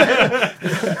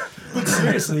 But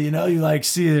seriously, you like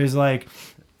see there's like,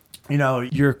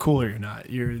 you're cool or you're not,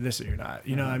 you're this or you're not,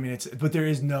 I mean, but there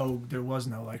was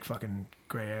no like fucking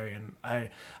gray area, and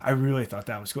I really thought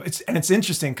that was cool. It's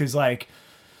interesting because like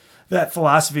that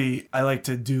philosophy, I like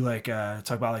to do like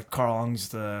talk about like Carl Jung's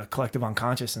the collective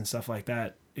unconscious and stuff like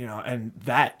that, and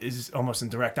that is almost in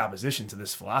direct opposition to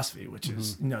this philosophy, which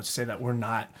is to say that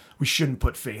we shouldn't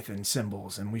put faith in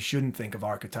symbols, and we shouldn't think of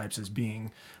archetypes as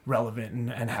being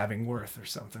relevant and having worth or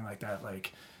something like that.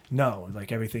 Like, no,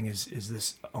 like everything is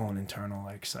this own internal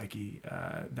like psyche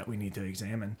that we need to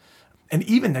examine. And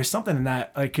even there's something in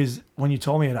that, like, because when you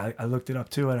told me it, I looked it up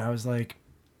too, and I was like,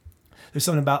 there's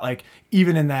something about like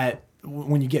even in that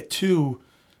when you get too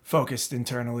focused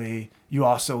internally, you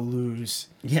also lose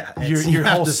your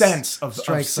whole sense of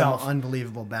some self.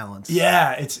 unbelievable balance.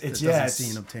 Yeah, it's doesn't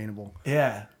seem obtainable.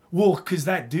 Yeah. Well, because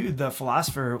that dude, the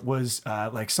philosopher, was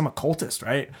like some occultist,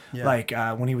 right? Yeah. Like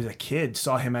when he was a kid,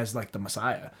 saw him as like the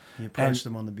Messiah. He approached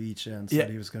him on the beach and said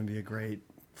he was going to be a great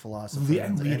philosopher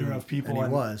and leader of people.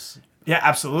 And he was. Yeah,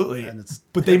 absolutely.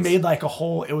 But they made like a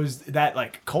whole, it was that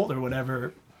like cult or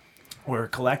whatever, or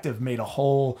collective made a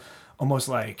whole almost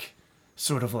like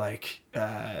sort of like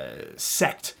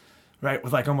sect, right?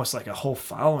 With like almost like a whole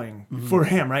following for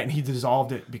him, right? And he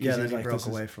dissolved it because he like, broke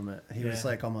away from it. He was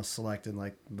like almost selected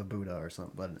like the Buddha or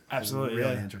something, but absolutely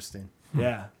really interesting.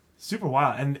 Yeah. Super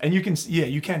wild. And you can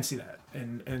you can see that.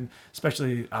 And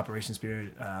especially Operation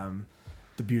Spirit,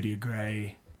 The Beauty of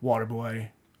Grey, Waterboy.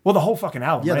 Well, the whole fucking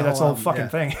album, right? That's the whole fucking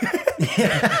thing.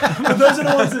 But those are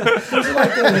the ones those are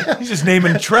like He's just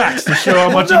naming tracks to show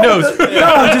how much he knows.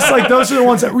 No, just like those are the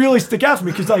ones that really stick out for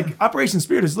me because like Operation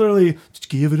Spirit is literally just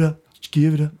give it up,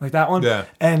 like that one. Yeah.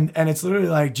 And it's literally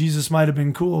like Jesus might have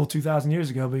been cool 2,000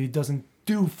 years ago, but he doesn't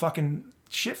do fucking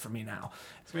shit for me now.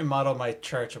 It's gonna be motto of my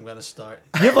church. I'm gonna start.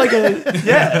 You have like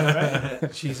a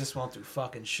right? Jesus won't do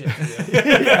fucking shit for you.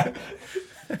 Yeah.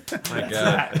 My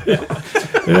God.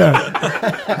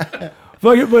 Yeah.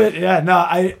 But yeah, no,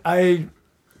 I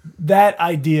that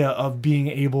idea of being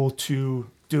able to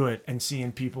do it and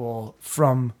seeing people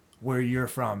from where you're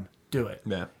from do it.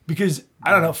 Yeah. Because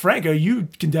I don't know, Franco, you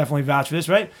can definitely vouch for this,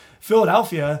 right?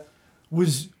 Philadelphia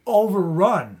was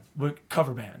overrun with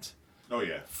cover bands. Oh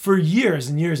yeah. For years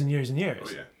and years and years and years.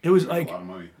 Oh yeah. It was There's like a lot of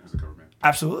money as a cover band.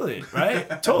 absolutely,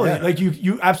 right? Totally. Like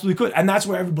you absolutely could. And that's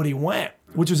where everybody went,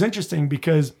 which was interesting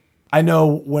because I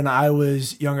know when I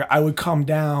was younger, I would come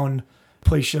down,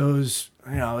 play shows,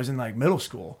 I was in like middle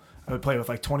school. I would play with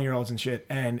like 20-year-olds and shit.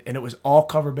 And it was all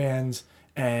cover bands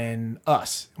and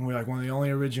us. And we were like one of the only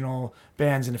original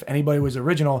bands. And if anybody was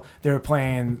original, they were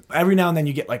playing, every now and then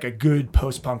you get like a good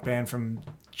post-punk band from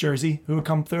Jersey who would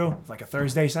come through, like a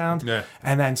Thursday sound. Yeah.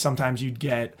 And then sometimes you'd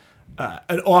get,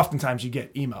 and oftentimes you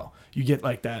get emo. You get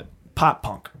like that pop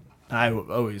punk. I would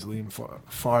always lean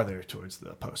farther towards the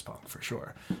post punk for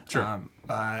sure. Sure.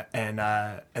 And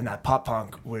that pop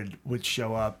punk would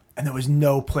show up, and there was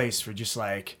no place for just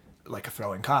like a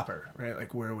Throwing Copper, right?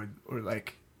 Like or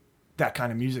like that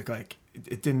kind of music, like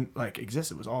it didn't like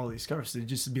exist. It was all these covers. It'd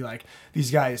just be like these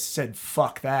guys said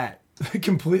fuck that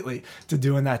completely to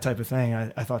doing that type of thing.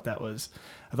 I thought that was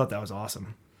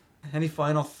awesome. Any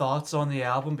final thoughts on the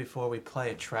album before we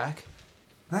play a track?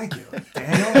 Thank you,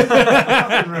 Daniel.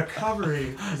 Fucking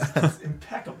recovery is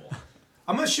impeccable.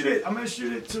 I'm gonna shoot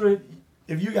it to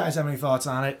if you guys have any thoughts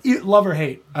on it. Love or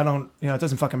hate, I don't. It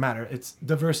doesn't fucking matter. It's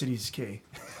diversity's key.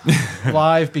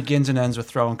 Live begins and ends with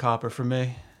Throwing Copper for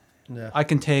me. Yeah. I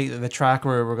can take the track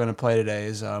we're going to play today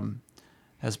has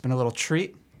been a little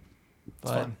treat,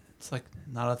 but it's like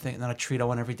not a treat I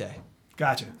want every day.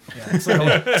 Gotcha. Yeah, it's like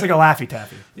a Laffy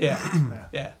Taffy. Yeah.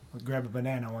 I'll grab a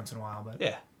banana once in a while, but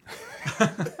Yeah.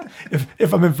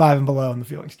 if I'm in 5 and below and the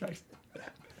feeling strikes.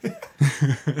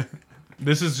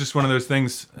 This is just one of those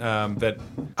things that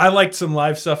I liked some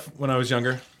live stuff when I was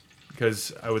younger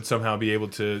because I would somehow be able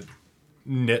to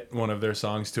knit one of their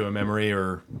songs to a memory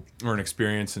or an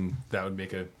experience, and that would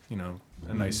make a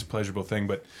nice pleasurable thing.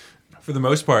 But for the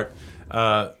most part,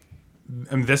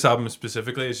 and this album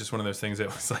specifically is just one of those things that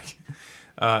was like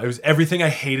it was everything I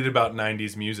hated about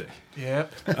 90s music.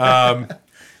 Yep.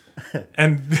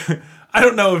 And I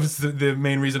don't know if it's the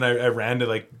main reason I ran to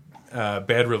like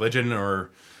Bad Religion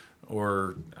or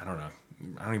I don't know.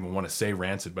 I don't even want to say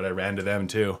Rancid, but I ran to them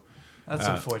too. That's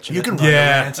unfortunate. You can run the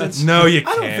Rancids. No, you I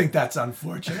can't. don't think that's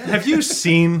unfortunate. Have you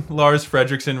seen Lars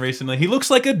Fredriksson recently? He looks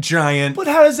like a giant But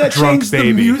how does that drunk change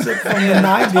baby. the music from the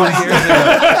 90s?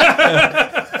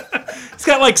 He's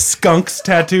got like skunks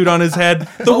tattooed on his head.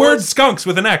 The word skunks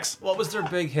with an X. What was their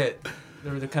big hit? They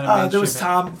were the kind of There was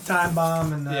mainstream Time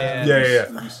Bomb and Yeah.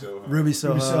 Ruby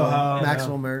Soho, Soho,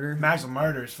 Maxwell Murder. Maxwell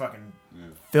Murder is fucking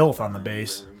filth on the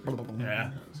bass.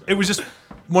 Yeah. It was just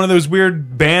one of those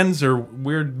weird bands or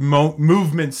weird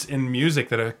movements in music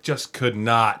that I just could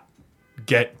not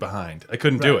get behind. I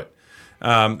couldn't do it.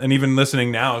 And even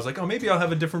listening now, I was like, oh, maybe I'll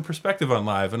have a different perspective on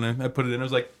live. And I put it in. I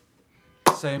was like,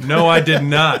 Same. no, I did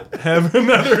not have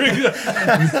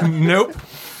another. Nope.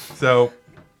 So.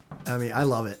 I mean, I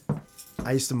love it.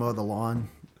 I used to mow the lawn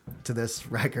to this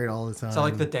record all the time. Is that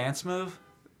like the dance move?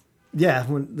 Yeah,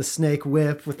 when the snake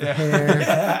whip with the hair,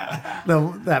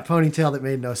 that ponytail that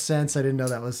made no sense. I didn't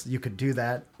know you could do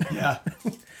that. Yeah.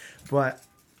 But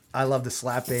I love the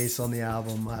slap bass on the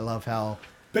album. I love how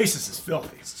Bassist is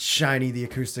filthy. shiny the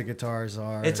acoustic guitars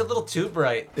are. It's a little too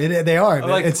bright. They are.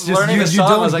 Like it's just learning you a song,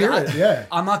 don't I was like, hear it. Yeah.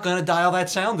 I'm not gonna dial that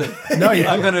sound in. No,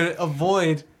 yeah. I'm gonna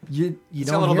avoid. You It's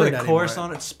got don't a little hear bit it of chorus anymore.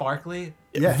 on it, sparkly.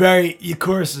 Yeah. Your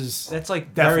chorus is That's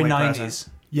like very definitely 90s. present.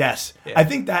 Yes. Yeah. I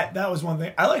think that was one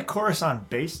thing. I like chorus on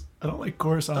bass. I don't like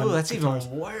chorus on Oh, that's guitars.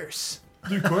 even worse.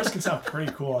 Dude, chorus can sound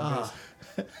pretty cool on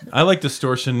bass. I like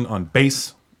distortion on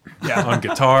bass, Yeah. on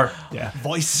guitar. Yeah.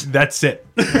 Voice. That's it.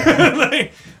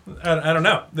 Like, I don't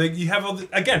know. You have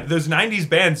again, those '90s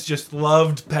bands just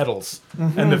loved pedals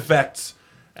and effects,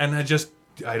 and I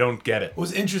don't get it. It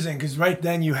was interesting because right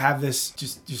then you have this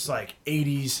just like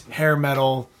 80s hair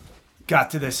metal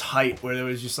got to this height where there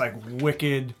was just like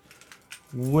wicked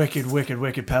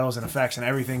pedals and effects and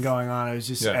everything going on. It was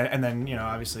just, and then,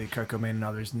 obviously Kurt Cobain and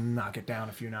others knock it down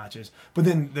a few notches. But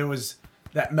then there was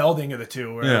that melding of the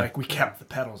two where like we kept the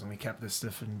pedals and we kept this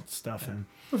different stuff. And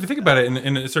Well, if you think about it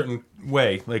in a certain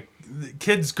way, like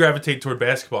kids gravitate toward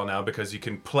basketball now because you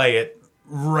can play it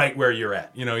right where you're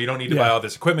at. You don't need to buy all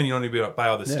this equipment. You don't need to buy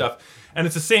all this stuff. And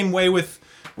it's the same way with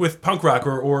punk rock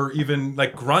or even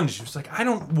like grunge. It's like, I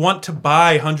don't want to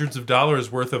buy hundreds of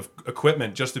dollars worth of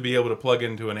equipment just to be able to plug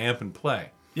into an amp and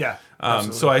play. yeah.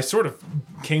 So I sort of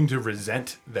came to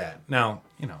resent that. Now,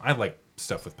 I like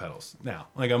stuff with pedals now.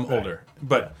 Like I'm older,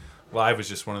 but live was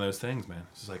just one of those things, man.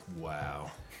 It's just like,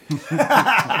 wow.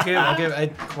 I'll give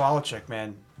Ed Kowalczyk,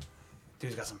 man.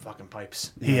 Dude's got some fucking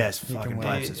pipes. He has fucking win.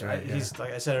 pipes, that's right. He's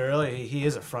like I said earlier, he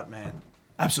is a front man.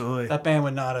 Absolutely. That band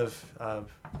would not have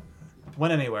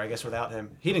went anywhere, I guess, without him.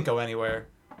 He didn't go anywhere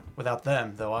without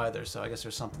them, though, either. So I guess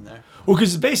there's something there. Well,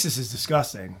 because the bassist is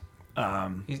disgusting.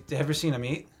 Have you ever seen him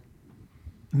eat?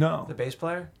 No. The bass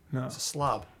player? No. It's a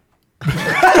slob.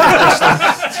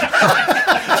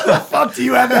 Fuck, do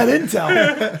you have that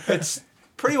intel? It's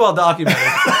pretty well documented.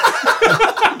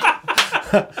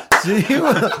 So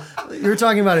you were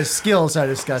talking about his skills. I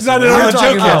discussed. No, You were I'm talking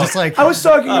joking. about just like I was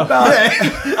talking about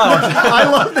I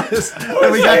love this.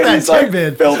 And we got that it's like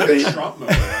tidbit. filthy. Trump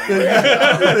movie.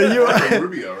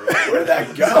 Rubio. Where'd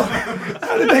that go?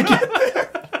 How did they get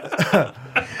there?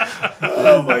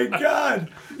 Oh my god!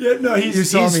 Yeah, no, You he's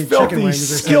saw me chicken filthy wings or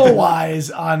something. skill wise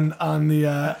on the.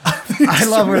 I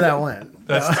love where that went.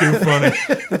 That's too funny.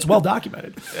 It's well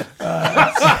documented.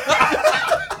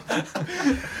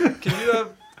 Can you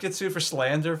get sued for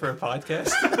slander for a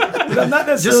podcast? But I'm not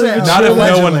necessarily. say Not if no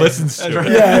Allegedly. one listens to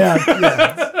it.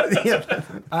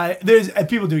 Yeah.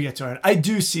 People do get torn. I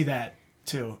do see that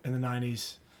too in the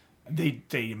 '90s. They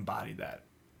embodied that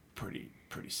pretty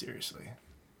seriously.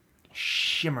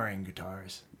 Shimmering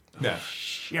guitars. Yeah.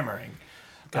 Shimmering.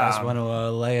 Guys, want to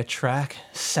lay a track?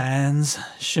 Sans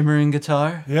shimmering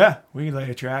guitar. Yeah, we can lay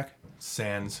a track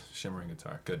Sans shimmering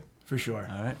guitar. Good. for sure.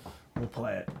 All right. We'll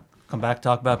play it. Come back,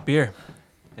 talk about beer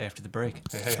after the break.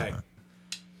 Hey.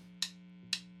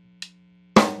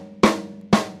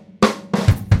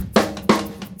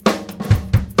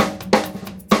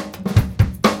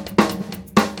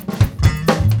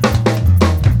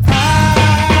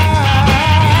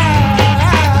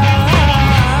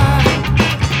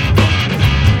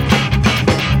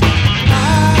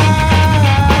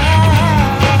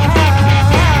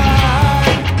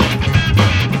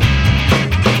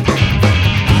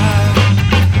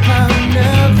 I've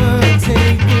never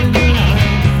taken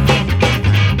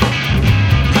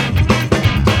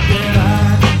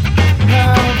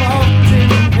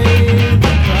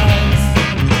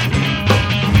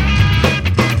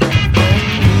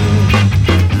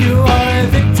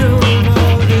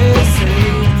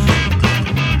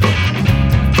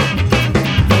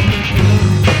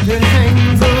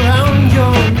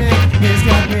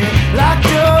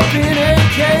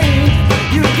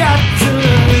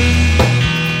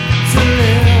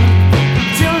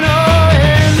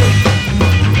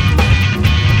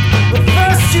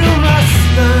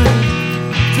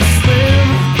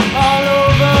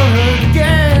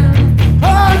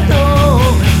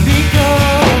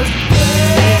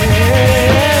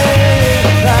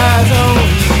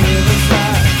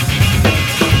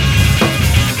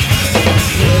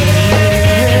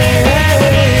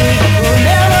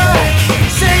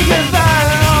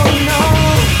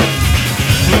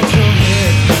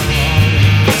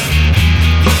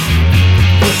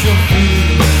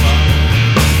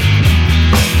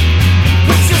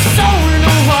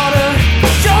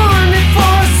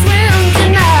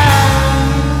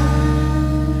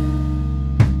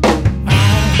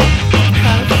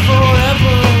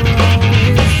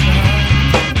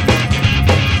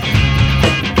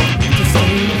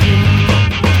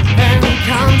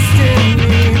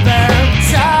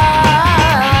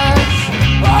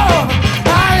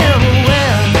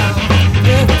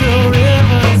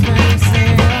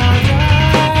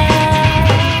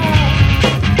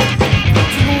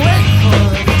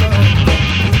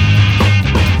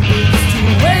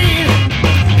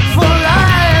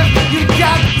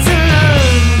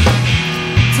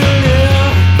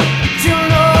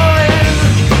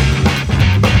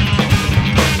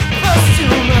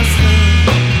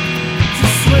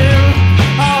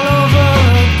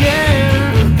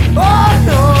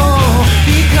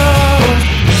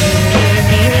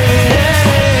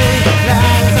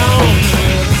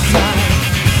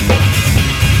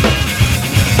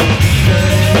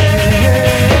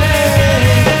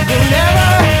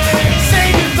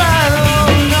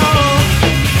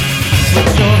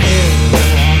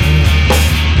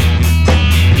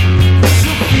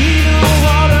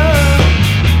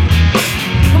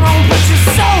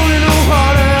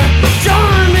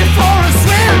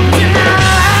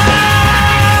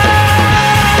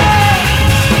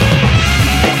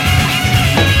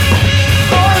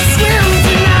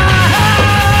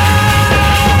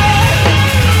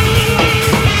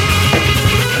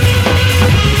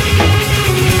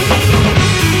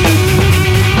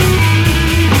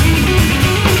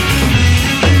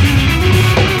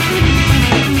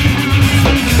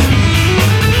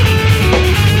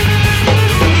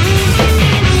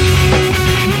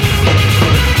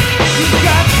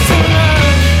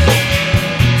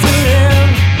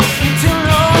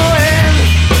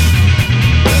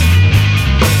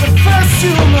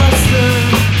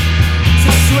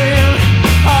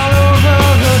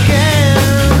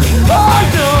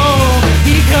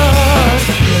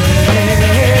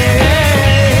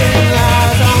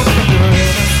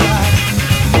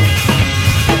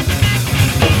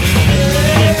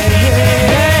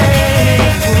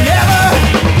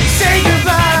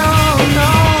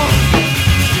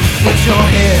Put your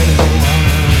head in the water.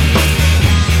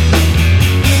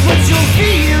 Put your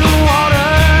feet in the water.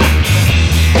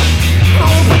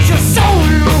 Oh, put your soul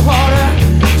in the water.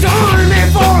 Join me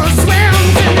for a swim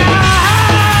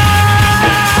tonight.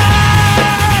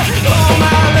 Oh,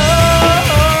 my love,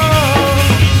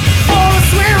 for a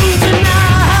swim tonight.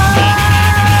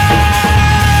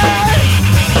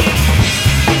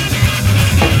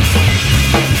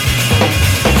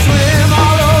 Swim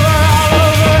all over, all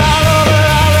over, all over,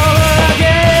 all over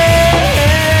again.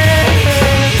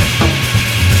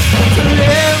 To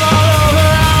live all over,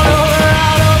 all over,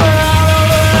 all over,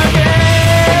 all over again.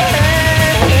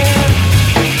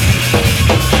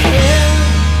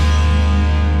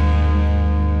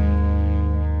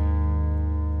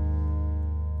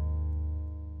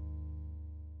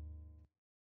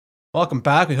 Welcome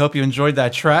back. We hope you enjoyed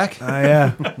that track.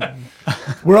 Yeah.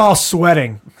 We're all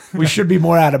sweating. We should be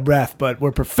more out of breath, but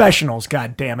we're professionals,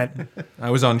 god damn it. I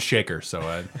was on shaker, so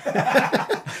I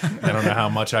don't know how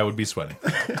much I would be sweating.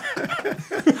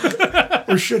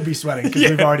 Or should be sweating because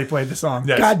we've already played the song.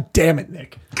 Yes. God damn it,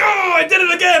 Nick. Oh, I did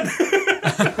it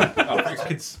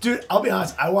again! Dude, I'll be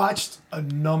honest. I watched a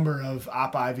number of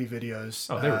Op Ivy videos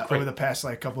they were great. over the past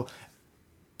couple,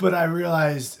 but I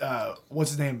realized what's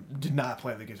his name did not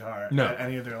play the guitar at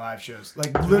any of their live shows.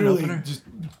 Like literally, just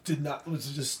did not. Was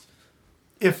just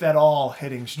if at all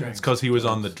hitting strings. It's because he was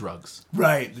on the drugs.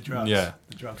 Right, the drugs. Yeah.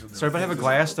 The drugs. Does everybody have a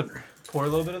glass to pour a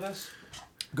little bit of this?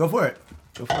 Go for it.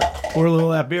 Go for it. Pour a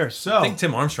little of that beer. So I think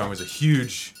Tim Armstrong was a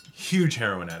huge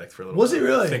heroin addict for a little was while. he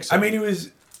really? I think so. I mean, he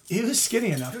was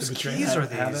skinny enough to betray. keys are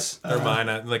these? They're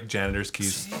mine, like janitor's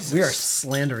keys. We are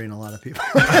slandering a lot of people.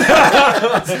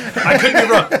 I couldn't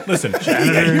be wrong. Listen,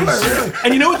 Yeah, you are really.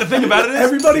 and you know what the thing about it is?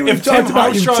 Everybody we've If Tim talked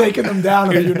about, you've Armstrong- taken them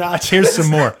down, or you're not. Here's some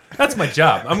more. That's my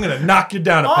job. I'm gonna knock you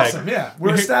down a Awesome, peg. yeah.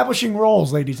 We're establishing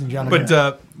roles, ladies and gentlemen.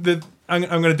 But I'm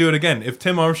gonna do it again. If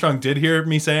Tim Armstrong did hear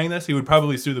me saying this, he would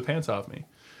probably sue the pants off me.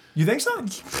 you think so?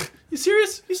 You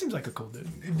serious? He seems like a cool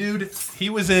dude. Dude, he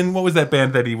was in, what was that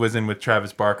band that he was in with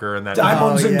Travis Barker and that?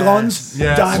 Diamonds and yeah. Guns.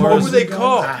 Yes. Diamonds What were they and Guns.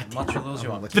 called? Much of those you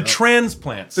want. The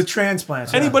Transplants. The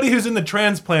Transplants. Anybody who's in the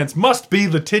Transplants must be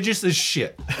litigious as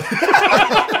shit.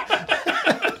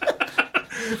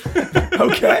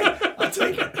 Okay, I'll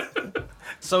take it.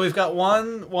 So we've got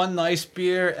one nice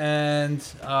beer and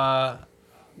now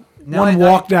One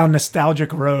walk down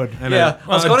nostalgic road. And Yeah, I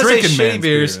was a going to say drinking shitty man's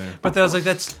beers, beer there. but I was like,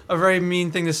 that's a very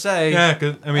mean thing to say. Yeah,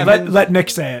 'cause, I mean, Let Nick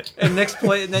say it. In Nick's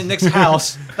Nick's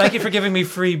house, thank you for giving me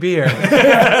free beer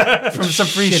from some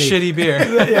free shitty beer.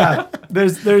 Yeah,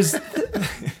 there's those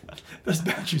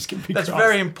boundaries can be That's crossed.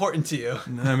 very important to you.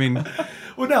 I mean,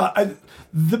 Well, no,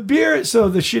 the beer. So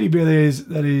the shitty beer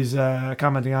that he's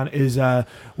commenting on is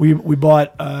we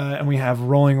bought and we have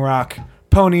Rolling Rock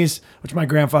ponies, which my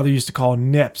grandfather used to call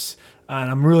nips. And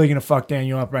I'm really gonna fuck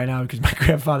Daniel up right now because my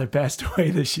grandfather passed away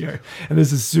this year, and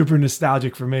this is super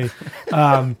nostalgic for me.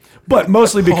 But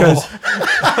mostly because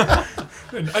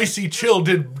an icy chill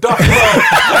did Dr. Love.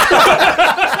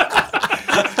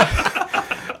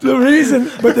 the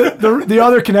reason, but the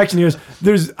other connection here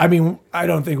is I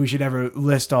don't think we should ever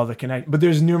list all the connect, but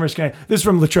there's numerous connect. This is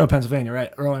from Latrobe, Pennsylvania,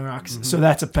 right? Rolling Rocks. So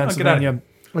that's a Pennsylvania.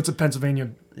 What's a Pennsylvania?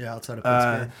 Yeah, outside of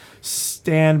Pittsburgh.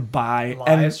 Stand by.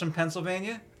 Elias from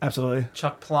Pennsylvania, Absolutely.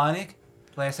 Chuck Palanuick,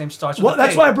 last name starts with Well, a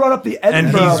that's P. why I brought up the And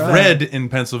Edinburgh. he's read in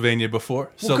Pennsylvania before.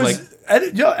 So, like,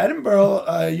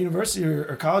 Edinburgh University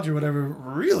or college or whatever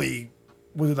really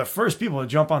were the first people to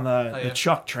jump on the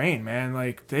Chuck train, man.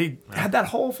 Like they had that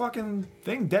whole fucking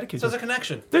thing dedicated. So there's a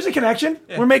connection. There's a connection.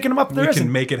 We're making them up. There we isn't.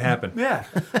 can make it happen. Yeah,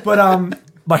 but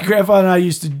my grandfather and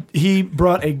I he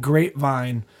brought a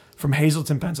grapevine from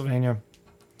Hazleton, Pennsylvania,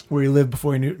 where he lived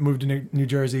before he moved to New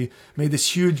Jersey. Made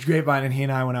this huge grapevine, and he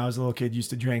and I, when I was a little kid, used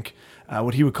to drink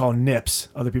what he would call nips.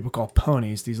 Other people call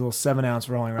ponies. These little 7-ounce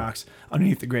Rolling Rocks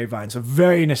underneath the grapevine. So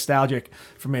very nostalgic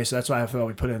for me. So that's why I thought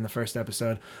we'd put it in the first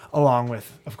episode, along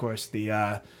with, of course,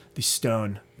 the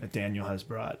stone that Daniel has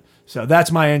brought. So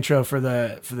that's my intro for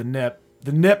the nip.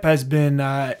 The nip has been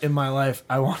in my life.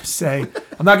 I want to say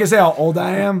I'm not gonna say how old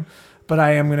I am, but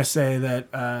I am gonna say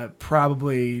that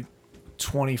probably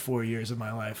 24 years of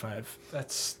my life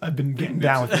I've been getting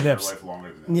down with the nips. Life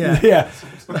longer than that. Yeah,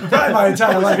 probably my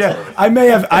entire life. Yeah, I may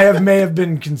have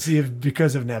been conceived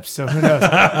because of nips. So who knows?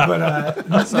 But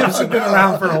nips have been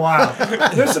around for a while.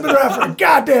 Nips have been around for a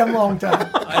goddamn long time.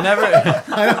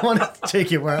 I don't want to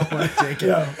take it where I want to take it.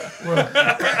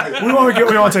 Yeah, we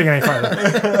won't take it any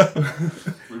further.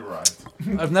 We arrived.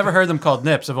 I've never heard them called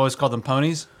nips. I've always called them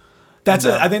ponies. I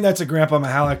think that's a Grandpa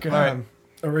Mahalik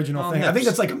original thing. I think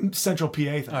nips. that's like a central PA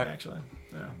thing actually.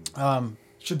 Yeah.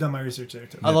 Should have done my research there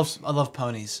too. I love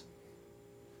ponies.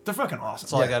 They're fucking awesome.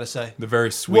 That's all I gotta say. They're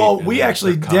very sweet. Well, and we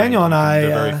actually, they're kind. Daniel and I,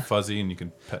 They're very fuzzy, and you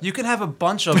can pet. You can have a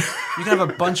bunch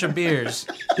of beers.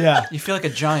 Yeah. You feel like a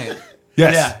giant.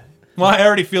 Yes. Yeah. Well, I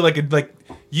already feel like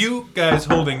you guys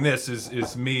holding this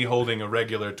is me holding a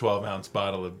regular 12-ounce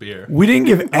bottle of beer. We didn't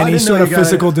give any know sort you of got it.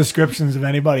 physical descriptions of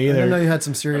anybody I didn't know either. you had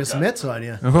some serious mitts on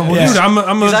you. Well, Yeah. dude,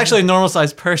 I'm He's actually a normal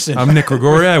sized person. I'm Nick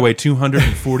Gregoria. I weigh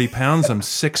 240 pounds. I'm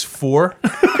 6'4".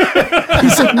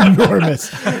 He's enormous.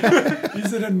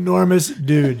 He's an enormous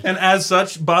dude. And as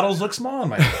such, bottles look small in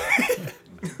my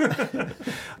hand.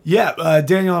 Yeah,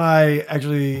 Daniel and I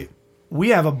actually, we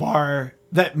have a bar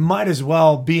that might as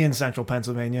well be in central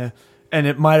Pennsylvania, and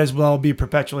it might as well be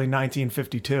perpetually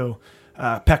 1952.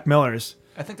 Peck Miller's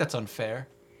I think that's unfair.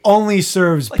 only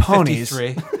serves Like ponies.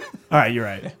 53. All right, you're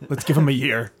right. Let's give him a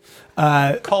year.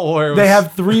 Cold War. They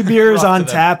have 3 beers rough on to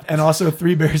them. tap and also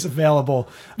 3 beers available.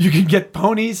 You can get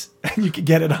ponies and you can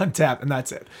get it on tap, and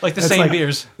that's it. Like the That's same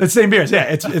beers. The same beers, yeah.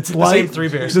 It's light. same 3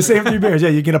 beers. The same 3 beers, yeah.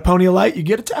 You get a pony a light, you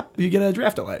get a tap, you get a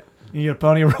draft a light. You get a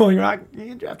pony a rolling rock, you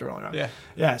get a draft a rolling rock. Yeah.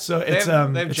 Yeah. So They it's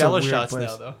have, they have it's a Jello weird shots place.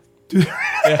 now, though.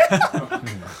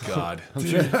 God. I'm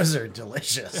sure those are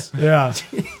delicious. Yeah,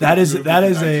 that is a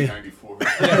 1994.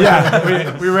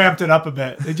 yeah. We ramped it up a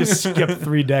bit. They just skipped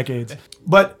 3 decades.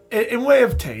 But in way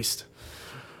of taste,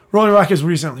 Rolling Rock has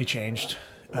recently changed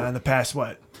in the past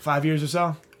 5 years or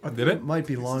so. Did it? It might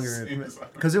be longer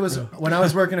because it was when I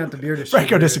was working at the beer distributor.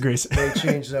 Franco disagrees. They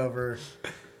changed over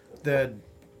they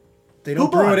Who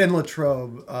don't brew bought it it? in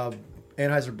Latrobe.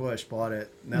 Anheuser-Busch bought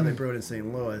it. Now they brew it in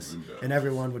St. Louis, and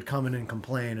everyone would come in and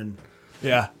complain and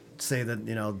Yeah, say that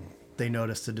they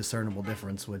noticed a discernible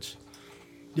difference, which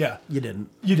yeah. you didn't.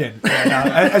 You did. Yeah,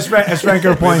 no, as Franco Do you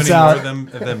have points any more out.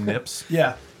 of them nips?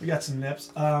 Yeah, we got some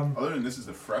nips. Other than this is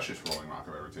the freshest Rolling Rock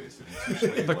I've ever tasted. It's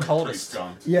usually The like coldest.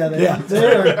 pre-skunked. Yeah, Yeah.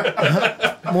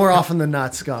 they're more often than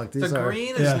not skunked. The These are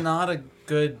green yeah. is not a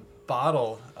good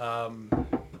bottle.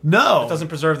 No, It doesn't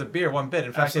preserve the beer one bit.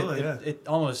 In fact, Absolutely, it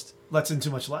almost lets in too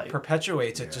much light.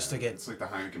 perpetuates it just to get. It's like the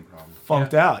Heineken problem.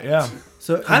 Funked out. Yeah,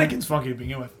 so Heineken's funky to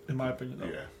begin with, in my opinion. Though.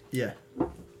 Yeah. Yeah,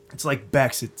 It's like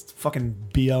Beck's. It's fucking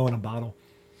BO in a bottle.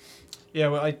 Yeah,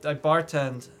 well, I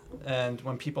bartend, and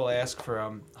when people ask for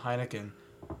Heineken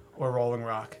or Rolling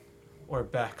Rock or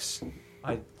Beck's,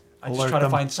 I just Alert try to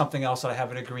them. find something else that I have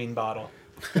in a green bottle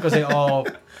because they all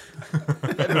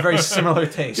have a very similar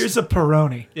taste. Here's a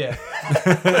Peroni. Yeah.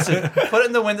 Listen, put it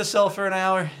in the windowsill for an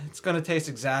hour. It's going to taste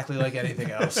exactly like anything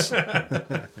else.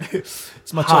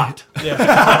 It's much Hot. Yeah.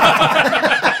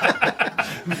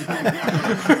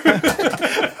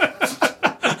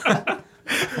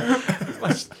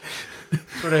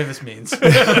 Whatever this means.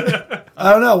 I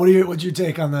don't know. What's your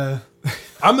take on the?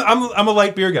 I'm a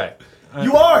light beer guy.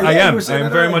 You are. I yeah, you am. were I saying am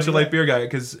that very earlier, much a yeah. light beer guy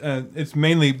because it's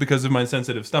mainly because of my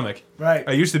sensitive stomach. Right.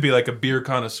 I used to be like a beer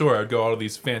connoisseur. I'd go all to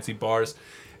these fancy bars,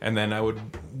 and then I would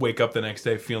wake up the next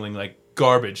day feeling like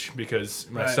garbage because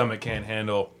my Right. stomach can't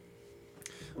handle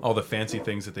all the fancy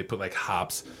things that they put, like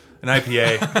hops. An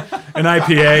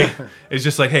IPA is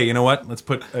just like, hey, you know what? Let's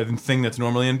put a thing that's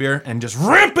normally in beer and just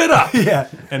ramp it up. Yeah.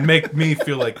 And make me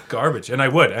feel like garbage. And I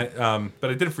would.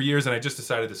 But I did it for years, and I just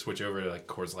decided to switch over to like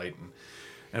Coors Light.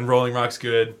 And Rolling Rock's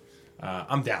good.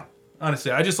 I'm down.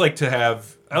 Honestly, I just like to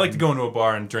go into a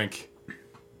bar and drink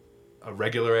a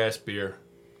regular-ass beer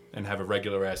and have a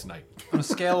regular-ass night. On a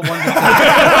scale of 1 to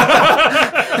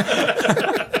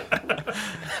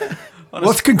 10.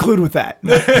 Let's conclude with that.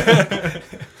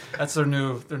 That's their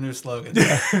new slogan.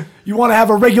 You want to have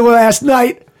a regular ass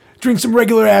night? Drink some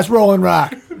regular ass Rolling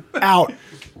Rock. Out.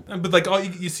 But like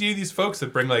you see these folks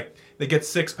that bring like they get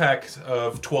 6-packs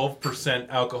of 12%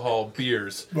 alcohol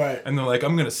beers, Right. And they're like,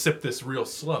 I'm gonna sip this real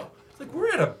slow. It's like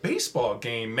we're at a baseball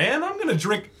game, man. I'm gonna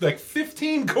drink like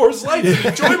 15 Coors Lights and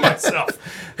enjoy myself.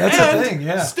 That's the and thing,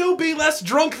 yeah. Still be less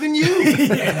drunk than you.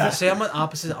 See, I'm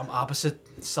opposite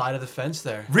side of the fence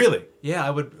there. Really?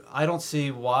 Yeah, I don't see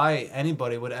why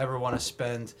anybody would ever want to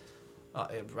spend,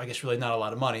 I guess really not a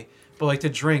lot of money, but like to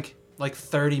drink like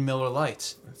 30 Miller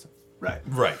Lights. Right.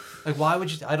 Right. Like why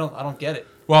would you? I don't get it.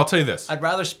 Well, I'll tell you this. I'd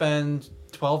rather spend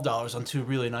 $12 on 2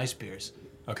 really nice beers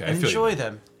Okay, and I feel enjoy you.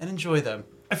 them and enjoy them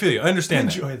I feel you. I understand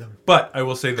that. Enjoy them. But I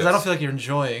will say this. because I don't feel like you're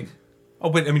enjoying. Oh,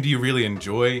 but I mean, do you really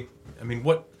enjoy? I mean,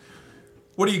 what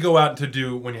do you go out to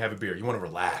do when you have a beer? You want to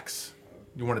relax.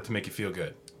 You want it to make you feel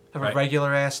good. Have Right. a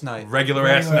regular ass night. Regular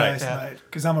ass night.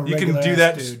 Because I'm a You regular can do ass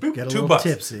that. dude. Boop, Get a $2 little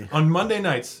tipsy. on Monday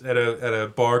nights at a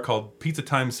bar called Pizza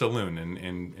Time Saloon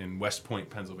in West Point,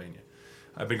 Pennsylvania.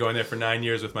 I've been going there for 9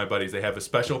 years with my buddies. They have a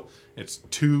special. It's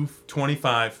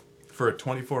 $2.25 for a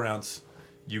 24-ounce.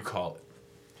 You call it.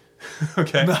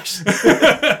 Okay. Nice.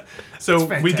 So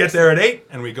That's we get fantastic. there at 8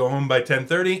 and we go home by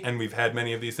 10:30 and we've had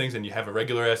many of these things and you have a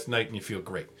regular ass night and you feel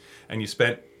great. And you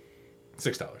spent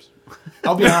 $6.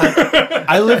 I'll be honest.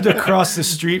 I lived across the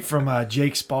street from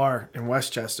Jake's Bar in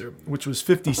Westchester, which was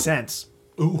 50 cents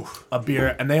a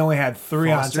beer, and they only had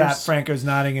 3 on tap. Foster's? Franco's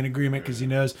nodding in agreement because he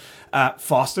knows.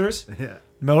 Foster's, Yeah.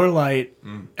 Miller Lite,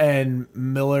 and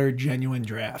Miller Genuine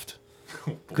Draft.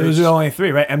 Those are the only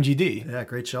 3, right? MGD. Yeah,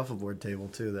 great shuffleboard table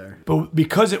too there. But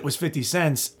because it was 50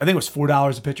 cents, I think it was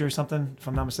 $4 a pitcher or something, if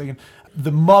I'm not mistaken.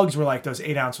 The mugs were like those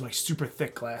 8-ounce, like super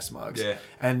thick glass mugs. Yeah.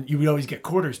 And you would always get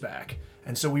quarters back.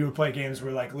 And so we would play games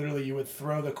where like literally you would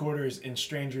throw the quarters in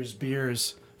strangers'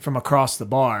 beers from across the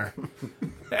bar.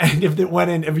 And if it went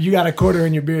in, if you got a quarter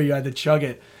in your beer, you had to chug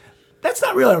it. That's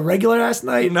not really a regular ass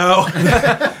night. No.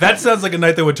 That sounds like a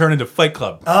night that would turn into Fight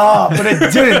Club. Oh, but it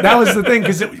didn't. That was the thing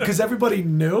because everybody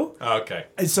knew. Okay.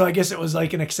 And so I guess it was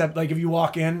like an accept. Like if you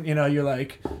walk in, you know, you're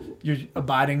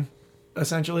abiding,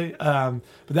 essentially. But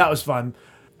that was fun.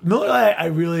 Miller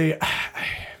Lite,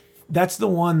 that's the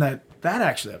one that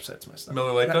actually upsets my stomach.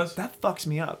 Miller Lite does? That fucks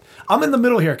me up. I'm in the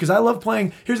middle here because I love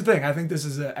playing. Here's the thing. I think this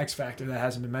is an X factor that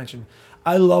hasn't been mentioned.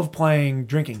 I love playing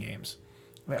drinking games.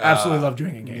 I absolutely love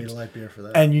drinking You need games. a light beer for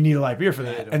that. And you need a light beer for Yeah,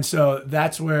 that. you do. And so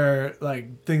that's where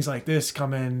like things like this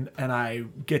come in, and I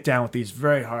get down with these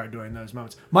very hard during those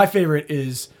moments. My favorite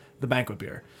is the banquet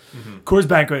beer. Coors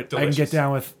Banquet, I can Delicious. get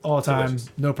down with all the time. Delicious.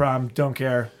 No problem. Don't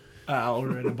care. I'll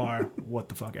order it at a bar. What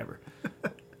the fuck ever.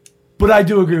 But I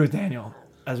do agree with Daniel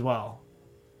as well.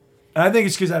 And I think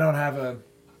it's because I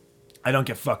don't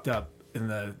get fucked up in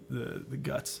the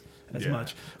guts as Yeah,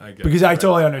 much. I get Because it. I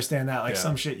totally understand that. Like Yeah.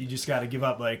 some shit you just got to give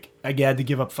up. Like I had to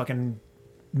give up fucking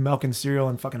milk and cereal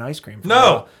and fucking ice cream. For No! a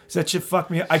while. So that shit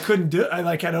fucked me up. I couldn't do it. I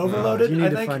like had overloaded, you need I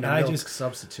to think. find And a I milk just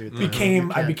substitute.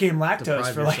 became I became lactose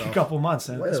deprive for like a yourself. couple months.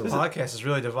 And Wait, this was Podcast is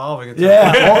really devolving. Into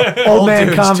yeah, old man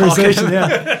dudes conversation. talking.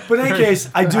 Yeah. But in any case,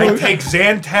 I do. I take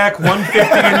Zantac 150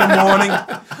 in the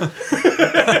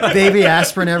morning. baby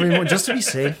aspirin every morning just to be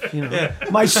safe. You know.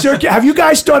 My have you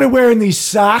guys started wearing these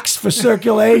socks for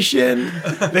circulation?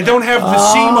 They don't have the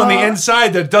seam on the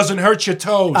inside that doesn't hurt your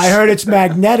toes. I heard it's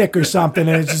magnetic or something,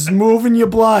 and it's just moving your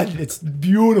blood. It's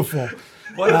beautiful.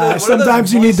 What are those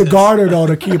Sometimes you need the voices? garter though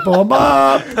to keep them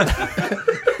up.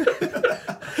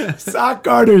 Sock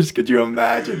garters, could you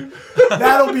imagine?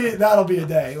 That'll be a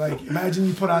day. Like imagine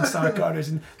you put on sock garters,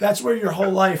 and that's where your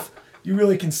whole life you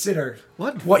really consider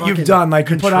what you've fucking done. Like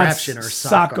you put on contraption or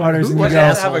sock garters, and you What go,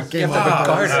 does have a Game give of up a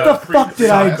Thrones. garter? what the fuck did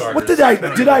I? sock What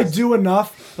garters. did I do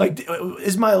enough? Like,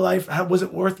 is my life? Was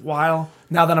it worthwhile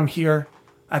now that I'm here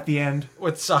at the end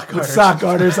With sock with garters. sock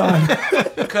garters on?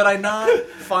 Could I not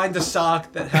find a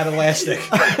sock that had elastic?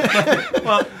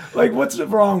 Like, what's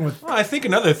wrong with? Well, I think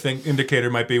another indicator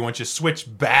might be once you switch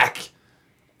back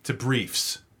to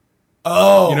briefs.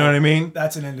 Oh, You know what I mean?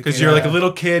 that's an indicator. Because you're like a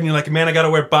little kid and you're like, man, I got to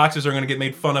wear boxers or I'm going to get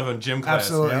made fun of in gym class.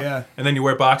 Absolutely, yeah. And then you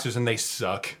wear boxers and they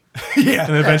suck. Yeah.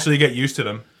 And then eventually you get used to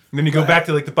them. And then you go back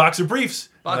to like the boxer briefs.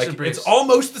 Boxer Like, briefs. It's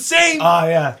almost the same. Oh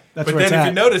yeah, that's but where then it's if you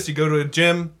at. notice, you go to a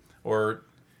gym or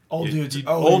Old dudes,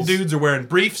 old dudes are wearing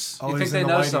briefs. You always think they in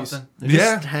the know whiteys. something?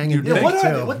 Yeah. Just hanging You'd Yeah, think. what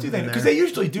are too, they? What do they? in Because there. they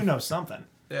usually do know something.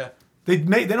 Yeah. They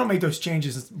don't make those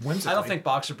changes whimsically. I don't think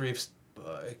boxer briefs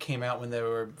came out when they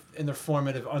were in their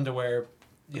formative underwear,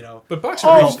 you know. But boxer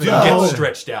Oh, briefs, they no. get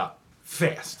stretched out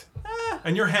fast.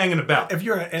 And you're hanging about. if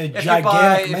you're a If you gigantic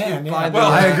buy- if you man. buy Yeah. the-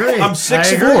 Well, I agree. I'm I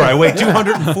 6'4". agree. I weigh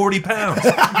 240 pounds.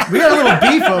 We got a little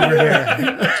beef over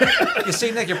here. You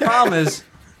see, Nick, your problem is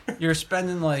you're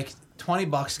spending like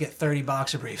 $20 to get 30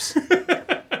 boxer briefs.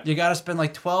 You got to spend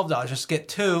like $12 just to get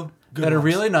 2 that are ones.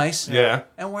 really nice. Yeah.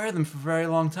 And wear them for a very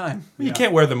long time. You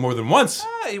can't wear them more than once.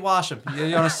 You wash them.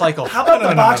 You're on a cycle. How about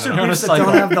the boxer no. briefs that You're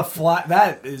on a don't cycle. have the flat?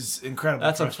 That is incredible.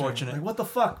 That's frustrating. unfortunate. Like, what the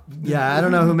fuck? Yeah, I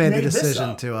don't know who made the this decision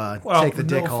up? to Well, take the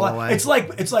dick No hole flat- away. It's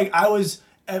like I was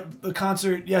at the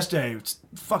concert yesterday. It's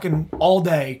fucking all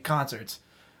day concerts,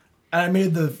 and I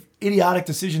made the idiotic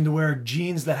decision to wear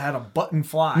jeans that had a button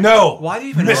fly. No. Why do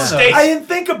you even own Mistake. I didn't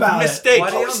think about Mistake. it.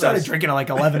 Why do you I own started those? drinking at like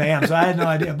 11 a.m., so I had no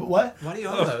idea. But what? Why do you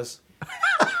own those?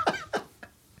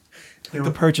 They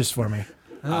were purchased for me.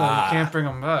 Oh, you can't bring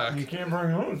them back. You can't bring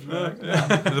those back.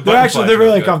 The They're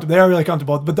really comfortable. They are really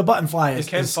comfortable. But the button fly It is.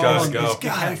 can is fall in, go. it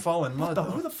can fall in mud. who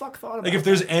though. the fuck thought about Like if that?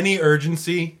 there's any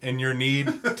urgency in your need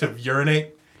to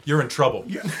urinate, you're in trouble.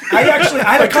 I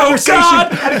had a conversation.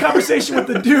 I had a conversation with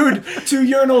the dude 2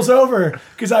 urinals over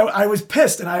because I was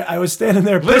pissed and I was standing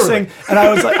there Literally. pissing and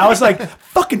I was like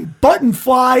fucking button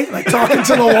fly, like talking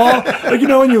to the wall. Like, you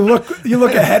know, when you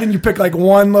look ahead and you pick like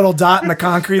one little dot in the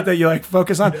concrete that you like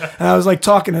focus on. And I was like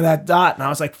talking to that dot and I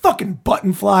was like fucking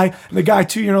button fly. And the guy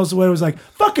 2 urinals away was like,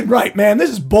 fucking right, man, this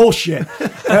is bullshit.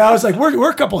 And I was like, we're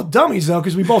a couple of dummies though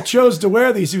because we both chose to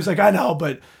wear these. He was like, I know,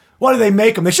 but why do they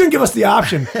make them? They shouldn't give us the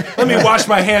option. Let me wash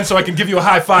my hands so I can give you a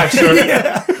high five, sir.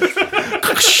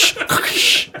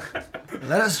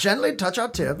 Let us gently touch our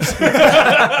tips.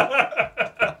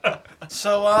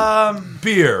 So,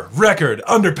 Beer, record,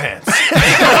 underpants.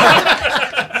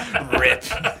 rip.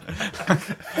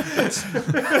 This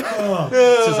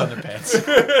is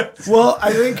underpants. Well,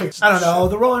 I think, I don't know,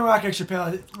 the Rolling Rock Extra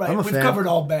Pale, right, I'm a we've fan. covered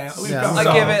all bands. We've Yeah. covered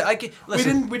I give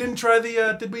it. We didn't try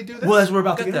the. Did we do that? Well, as we're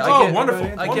about to Got get that. into. I Oh, give-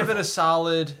 wonderful. I give it a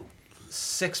solid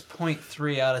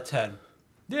 6.3 out of 10.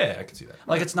 Yeah, I can see that.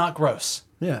 Like, it's not gross,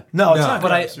 Yeah. No, it's No. not. but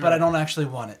gross, I don't actually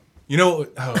want it. You know,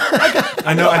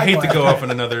 I know I hate to go off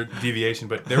on another deviation,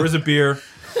 but there was a beer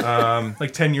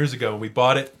like 10 years ago. We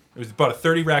bought it. It was bought a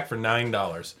 30 rack for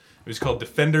 $9. It was called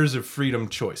Defenders of Freedom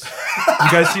Choice. You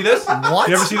guys see this? What?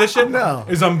 You ever see this shit? No.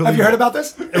 It was unbelievable. Have you heard about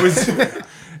this?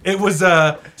 It was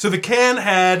so the can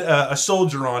had a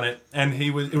soldier on it, and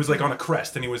it was like on a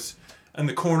crest, and he was in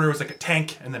the corner. It was like a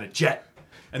tank, and then a jet,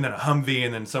 and then a Humvee,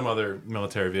 and then some other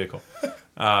military vehicle.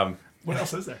 What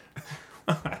else is there?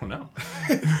 I don't know.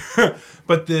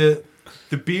 But the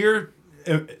beer,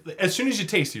 as soon as you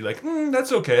taste it, you're like,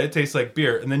 that's okay. It tastes like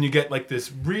beer. And then you get like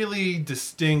this really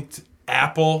distinct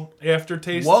apple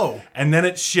aftertaste. Whoa. And then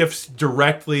it shifts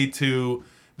directly to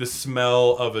the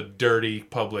smell of a dirty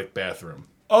public bathroom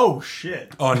Oh,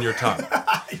 shit. on your tongue.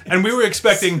 And we were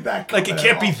expecting, That like, it coming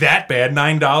can't be off. that bad,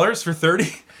 $9 for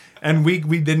 30. And we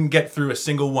didn't get through a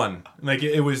single one. Like,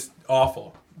 it was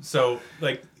awful. So,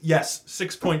 like, yes,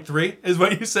 6.3 is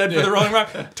what you said for the Rolling Rock.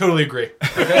 Totally agree.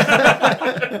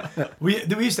 We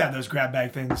used to have those grab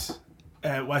bag things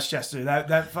at Westchester.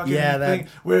 That fucking Yeah, that- thing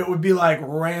where it would be like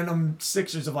random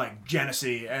sixers of like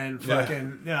Genesee and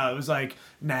fucking, it was like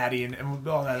Natty and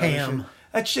all that Ham.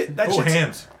 other shit. That Oh, shit's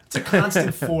hams. It's a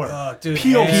constant four. Dude,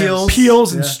 Peels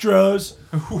Peels. and Yeah. Strohs.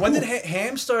 When did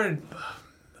ham started?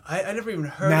 I never even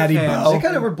heard Natty of hams. Bo. They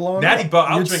kind of were blowing Natty up. Bo.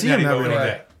 I'll You'd drink see Natty them Bo any everywhere.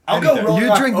 day. I'll Any go day. Rolling You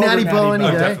Rock drink over Natty Bo any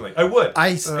Oh, day. definitely. I would.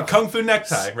 Ice. The Kung Fu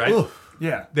necktie, right? Ooh.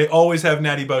 Yeah. They always have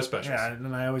Natty Bo specials. Yeah,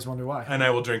 and I always wonder why. And I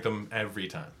will drink them every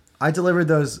time. I delivered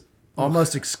those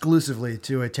almost exclusively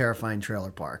to a terrifying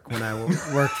trailer park when I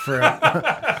worked for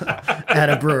at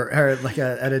a brewer or like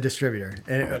at a distributor.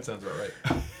 And That sounds about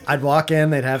right. I'd walk in,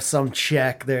 they'd have some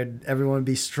check, everyone would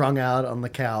be strung out on the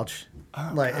couch.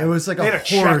 Like it was like They a had a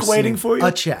check horror waiting scene. for you?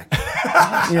 A check.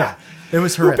 Yeah, it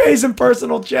was Who horrific. pays in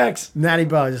personal checks? Natty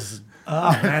Bo just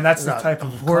Oh, man, that's the type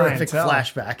of horrific clientele.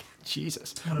 flashback.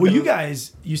 Jesus. Well, you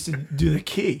guys used to do the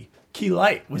Key. Key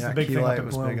Light was the big Key thing Light up in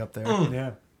was Bloom. big up there.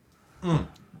 Yeah.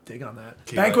 Dig on that.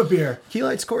 Key Banquet Light. beer. Key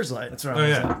Light's Coors Light. That's right. Oh,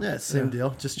 yeah. Yeah, it's the same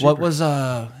deal. Just cheaper. What was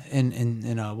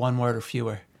in one word or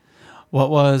fewer? What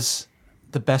was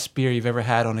the best beer you've ever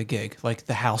had on a gig? Like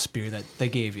the house beer that they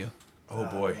gave you. Oh,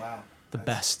 boy. Wow. The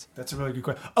best. That's a really good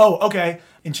question. Oh, okay.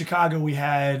 In Chicago, we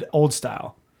had Old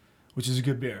Style, which is a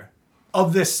good beer.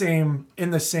 Of this same,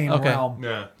 in the same Okay. realm.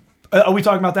 Yeah. Are we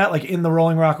talking about that? Like in the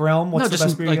Rolling Rock realm? What's No, the just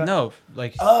best beer you like got? no,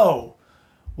 like Oh.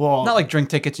 Well, not like drink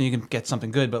tickets and you can get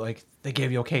something good, but like they gave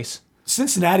you a case.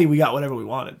 Cincinnati, we got whatever we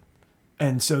wanted.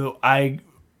 And so I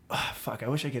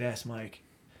wish I could ask Mike.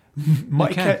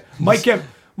 Mike, can.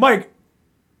 Mike,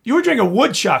 you were drinking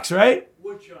woodchucks, right?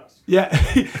 Woodchucks. Yeah,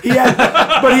 he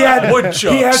had Woodchucks.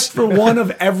 He asked for one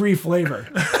of every flavor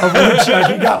of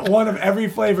woodchuck. He got one of every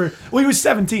flavor. Well, he was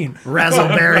 17.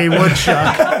 Razzleberry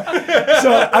Woodchuck?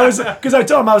 So because I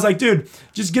told him, I was like, dude,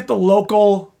 just get the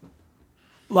local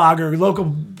lager,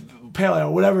 local pale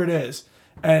ale, whatever it is.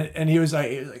 And he was like,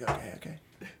 okay.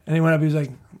 And he went up, he was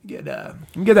like, get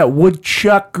that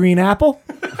woodchuck green apple.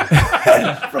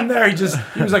 From there, he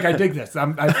was like, I dig this.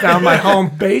 I found my home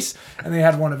base, and they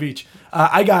had one of each.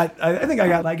 I think I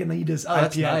got Lagunitas Oh,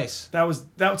 that's IPA. nice. That was the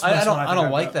best I one don't think I don't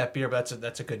got. like that beer, but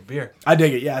that's a good beer. I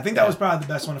dig it. Yeah, I think that was probably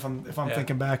the best one if I'm Yeah.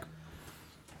 thinking back.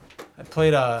 I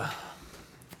played at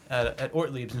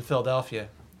Ortlieb's in Philadelphia.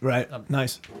 Right.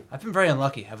 Nice. I've been very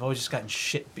unlucky. I've always just gotten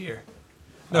shit beer.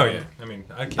 Oh, yeah. I mean,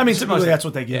 I can't. I mean, typically that's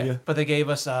what they give you. But they gave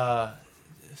us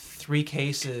 3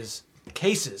 cases, a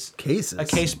Cases.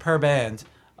 case per band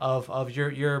of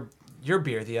your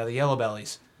beer, the Yellow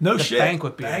Bellies. No the shit.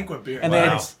 Banquet beer. Banquet beer. And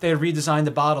Wow. they had redesigned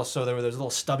the bottles, so there were those little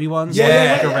stubby ones.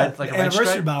 Yeah, like a red Anniversary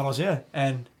stripe. bottles, yeah.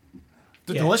 And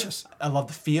They're delicious. I love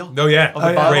the feel. Oh yeah, Of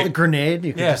the bottle. great. The grenade,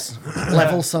 you can Yeah. just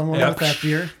level someone Yeah. with that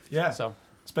beer. Yeah. So,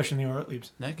 Especially in the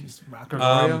Orleans. Nick, Rock.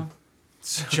 Gregorio,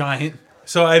 giant.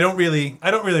 So I don't really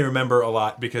remember a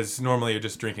lot because normally you're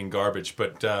just drinking garbage.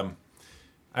 But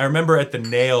I remember at the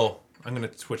Nail. I'm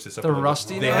gonna switch this up. The a little bit.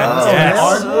 Rusty They Nail? had Oh,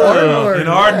 yes. Ardmore. In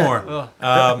Ardmore.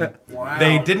 Wow.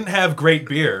 They didn't have great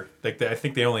beer. Like I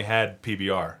think they only had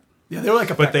PBR. Yeah, they were like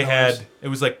a But they $5. had it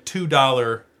was like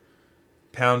 $2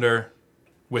 pounder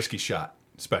whiskey shot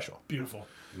special. Beautiful.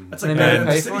 That's And like they better made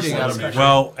than it the pay for it, city you gotta side make special.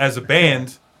 Well, as a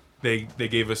band, they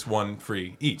gave us one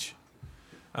free each.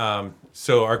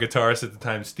 So our guitarist at the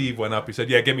time, Steve, went up. He said,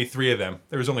 "Yeah, give me 3 of them."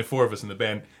 There was only 4 of us in the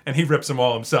band, and he rips them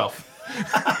all himself.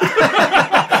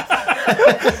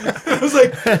 I was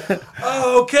like,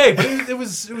 "Oh, okay," but it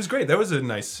was great. That was a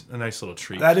nice little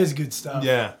treat. That is good stuff.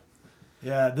 Yeah,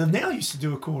 Yeah, the Nail used to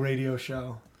do a cool radio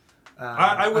show.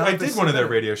 I did one of their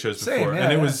radio shows Same, before, yeah,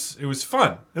 and it yeah. was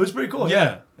fun. It was pretty cool.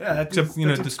 Yeah. Yeah. That Except that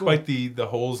looks despite cool. the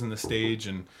holes in the stage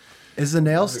and Is the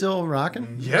nail still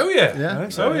rocking? yeah, yeah, Yeah. I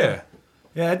think so, oh yeah.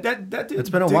 Yeah, that dude It's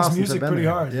been a digs while since music I've been pretty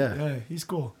there. hard. Yeah. He's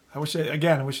cool. I wish I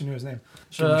knew his name.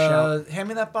 Give him a shout. Hand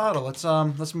me that bottle.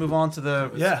 Let's move on to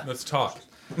the. Yeah. Let's talk.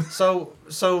 So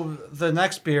the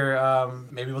next beer,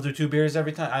 maybe we'll do 2 beers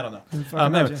every time. I don't know. Fucking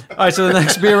Anyway. imagine. All right, so the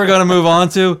next beer we're going to move on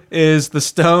to is the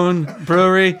Stone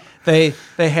Brewery. They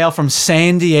hail from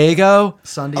San Diego,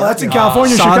 San Oh, that's in Diego.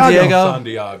 California, San Chicago. Diego. San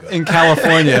Diego. in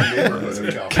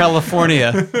California.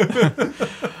 California.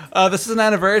 This is an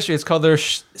anniversary. It's called their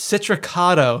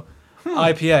Citracado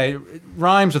IPA. It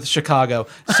rhymes with Chicago.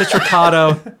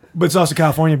 Citracado But it's also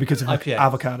California because of IPA.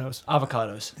 avocados.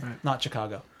 avocados, not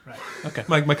Chicago. Right. Okay.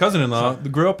 My cousin-in-law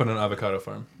grew up on an avocado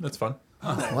farm. That's fun.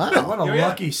 Wow. What a Yeah.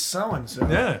 lucky so-and-so.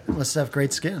 Yeah. Must have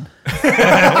great skin.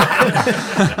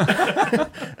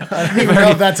 I don't even know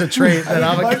if that's a trait. That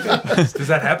avocado. Does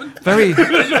that happen? Very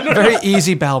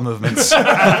easy bowel movements.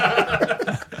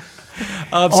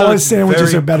 All his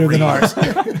sandwiches very are better than green. ours.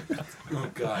 Oh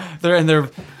God. They're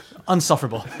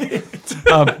unsufferable.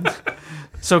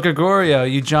 So Gregorio,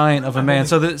 you giant of a man.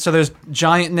 So there's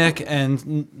Giant Nick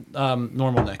and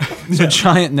normal Nick. So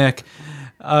Giant Nick,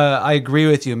 I agree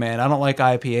with you, man. I don't like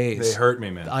IPAs. They hurt me,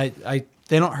 man.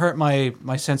 They don't hurt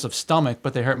my sense of stomach,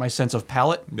 but they hurt my sense of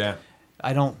palate. Yeah.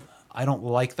 I don't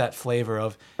like that flavor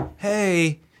of,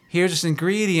 hey, here's this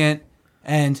ingredient,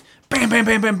 and bam, bam,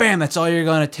 bam, bam, bam. That's all you're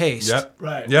gonna taste. Yep.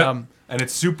 Right. Yep. And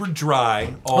it's super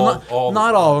dry. Well,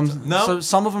 not all of them. No. So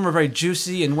some of them are very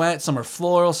juicy and wet. Some are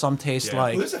floral. Some taste Yeah.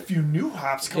 like Well, there's a few new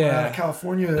hops coming out of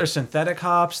California. There's synthetic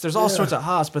hops. There's all Yeah. sorts of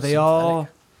hops, but they all.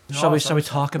 Shall we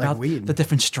talk about weed. the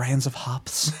different strands of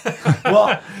hops?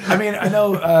 Well, I mean, I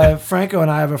know Franco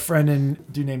and I have a friend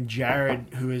dude named Jared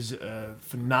who is a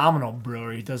phenomenal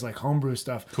brewer. He does like homebrew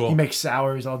stuff. Cool. He makes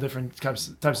sours, all different types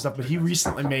of stuff. But he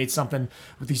recently made something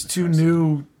with these 2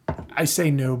 new, I say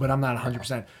new, but I'm not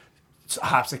 100%,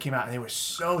 hops that came out, and they were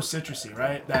so citrusy,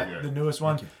 right? The newest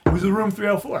one. It was the Room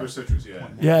 304. They're citrus, yeah.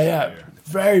 Yeah.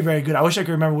 Very, very good. I wish I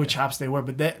could remember which hops they were,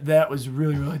 but that was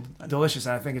really, really delicious.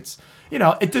 And I think it's,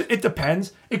 it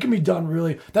depends. It can be done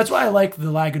really. That's why I like the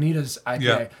Lagunitas IPA,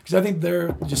 Yeah. because I think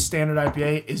their just standard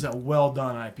IPA is a well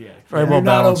done IPA. Very You're well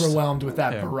not balanced. overwhelmed with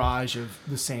that Yeah. barrage of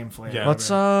the same flavor. Yeah. Let's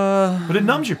But it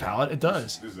numbs your palate. It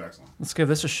does. This is excellent. let's give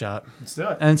this a shot. Let's do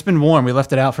it. And it's been warm. We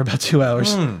left it out for about 2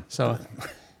 hours. So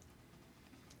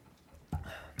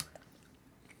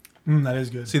That is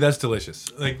good. See, that's delicious.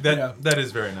 Like that. Yeah. That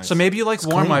is very nice. so maybe you like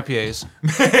warm clean. IPAs.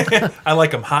 I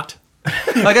like them hot.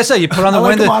 Like I said, you put it on the I like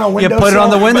window. them on a You put it on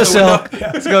the windowsill.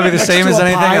 windowsill. It's gonna be the Next same to as a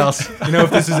anything pie. else. You know,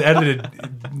 if this is edited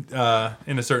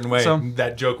in a certain way, So-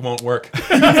 that joke won't work.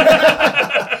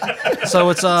 So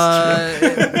it's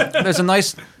there's a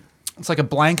nice. It's like a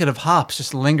blanket of hops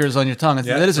just lingers on your tongue. It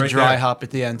Yeah, is a right dry there. hop at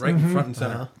the end. Right in front and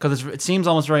center. Because it seems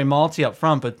almost very malty up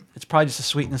front, but it's probably just the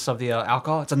sweetness of the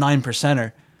alcohol. It's a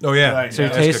 9%er. Oh yeah. Right, So yeah.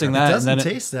 you're That's tasting good. that, It and then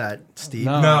doesn't taste that, Steve.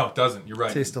 No. No, it doesn't. You're right.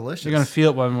 It tastes delicious. you're gonna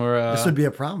feel it when we're This would be a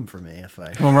problem for me if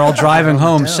I. when we're all driving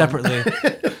home down. separately.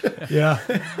 Yeah.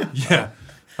 Yeah.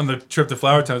 On the trip to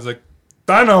Flower Town, it's like,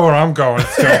 I know where I'm going.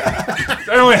 So.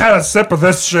 I only had a sip of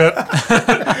this shit.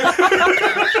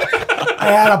 I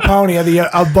had a pony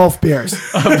of both beers.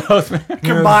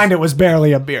 Combined, it was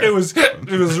barely a beer. It was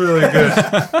really good.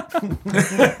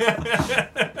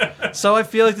 So I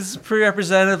feel like this is pretty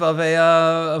representative of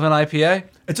an IPA.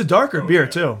 It's a darker beer,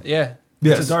 too. Yeah.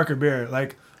 It's a darker beer.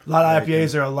 Like a lot of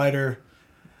IPAs are a lighter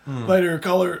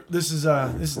color. This is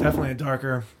definitely a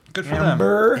darker. Good for them.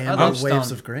 amber. And I the love waves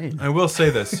Stone. of grain. I will say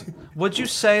this. Would you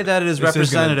say that it is This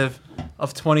is gonna- representative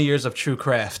of 20 years of true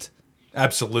craft?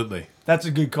 Absolutely. That's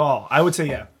a good call. I would say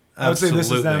yeah. I would say this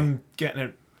is Absolutely. them getting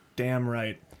it damn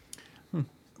right.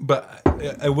 But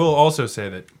I will also say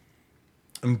that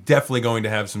I'm definitely going to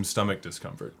have some stomach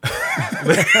discomfort.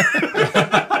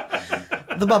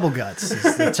 The bubble guts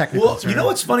is the technical Well, term. you know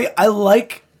what's funny? I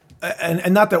like,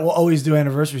 and not that we'll always do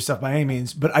anniversary stuff by any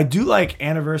means, but I do like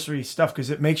anniversary stuff because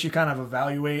it makes you kind of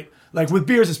evaluate, like with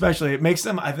beers especially, it makes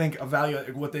them, I think,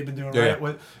 evaluate what they've been doing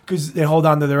right. Because they hold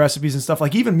on to their recipes and stuff.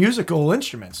 Like even musical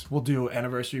instruments will do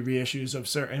anniversary reissues of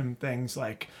certain things,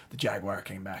 like the Jaguar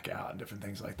came back out and different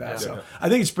things like that. So I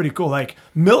think it's pretty cool. Like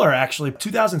Miller, actually,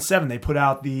 2007, they put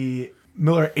out the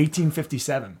Miller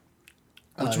 1857,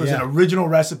 which was an original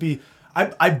recipe.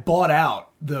 I bought out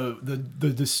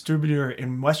the distributor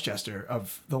in Westchester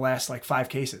of the last like 5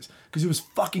 cases because it was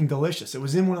fucking delicious. It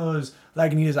was in one of those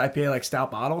Lagunitas IPA like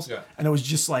stout bottles, and it was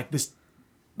just like this,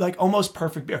 like almost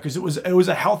perfect beer because it was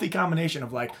a healthy combination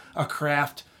of like a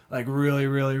craft, like really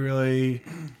really really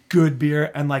good beer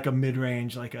and like a mid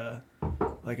range like a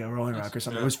Rolling Rock or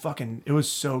something. It was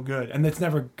so good, and it's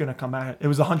never gonna come back. It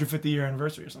was the 150-year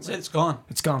anniversary or something. It's gone.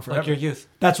 It's gone forever. Like your youth.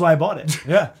 That's why I bought it.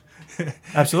 Yeah.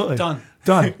 Absolutely. Done.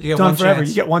 You get Done one forever. chance.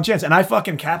 You get one chance. And I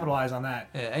fucking capitalize on that.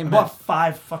 Yeah, I amen. bought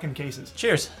 5 fucking cases.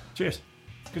 Cheers. Cheers.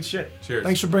 Good shit. Cheers.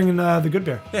 Thanks for bringing the good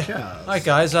beer. Yeah. All right,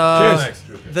 guys. Cheers.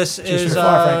 This Cheers is for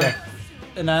Frank.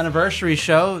 an anniversary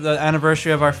show, the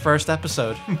anniversary of our first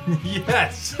episode.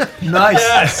 Yes. Nice.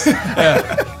 Yes.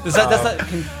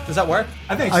 Does that work?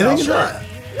 I think so. I think sure.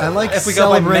 I like If we go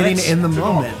by celebrating minutes, in the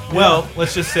moment. Well,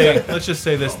 let's just say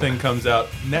this thing comes out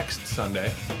next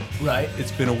Sunday. Right.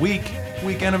 It's been a week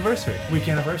anniversary. Week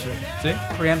anniversary. See?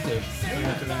 Preemptive.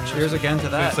 Cheers again to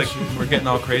that. It's like we're getting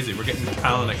all crazy. We're getting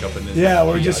Palanuick up in this. Yeah,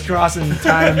 we're just crossing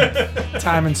time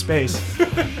and space. All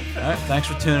right, thanks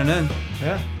for tuning in.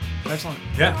 Yeah. Excellent.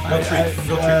 Yeah.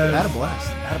 Feel free. Had a blast.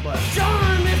 Had a blast.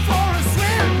 Join me for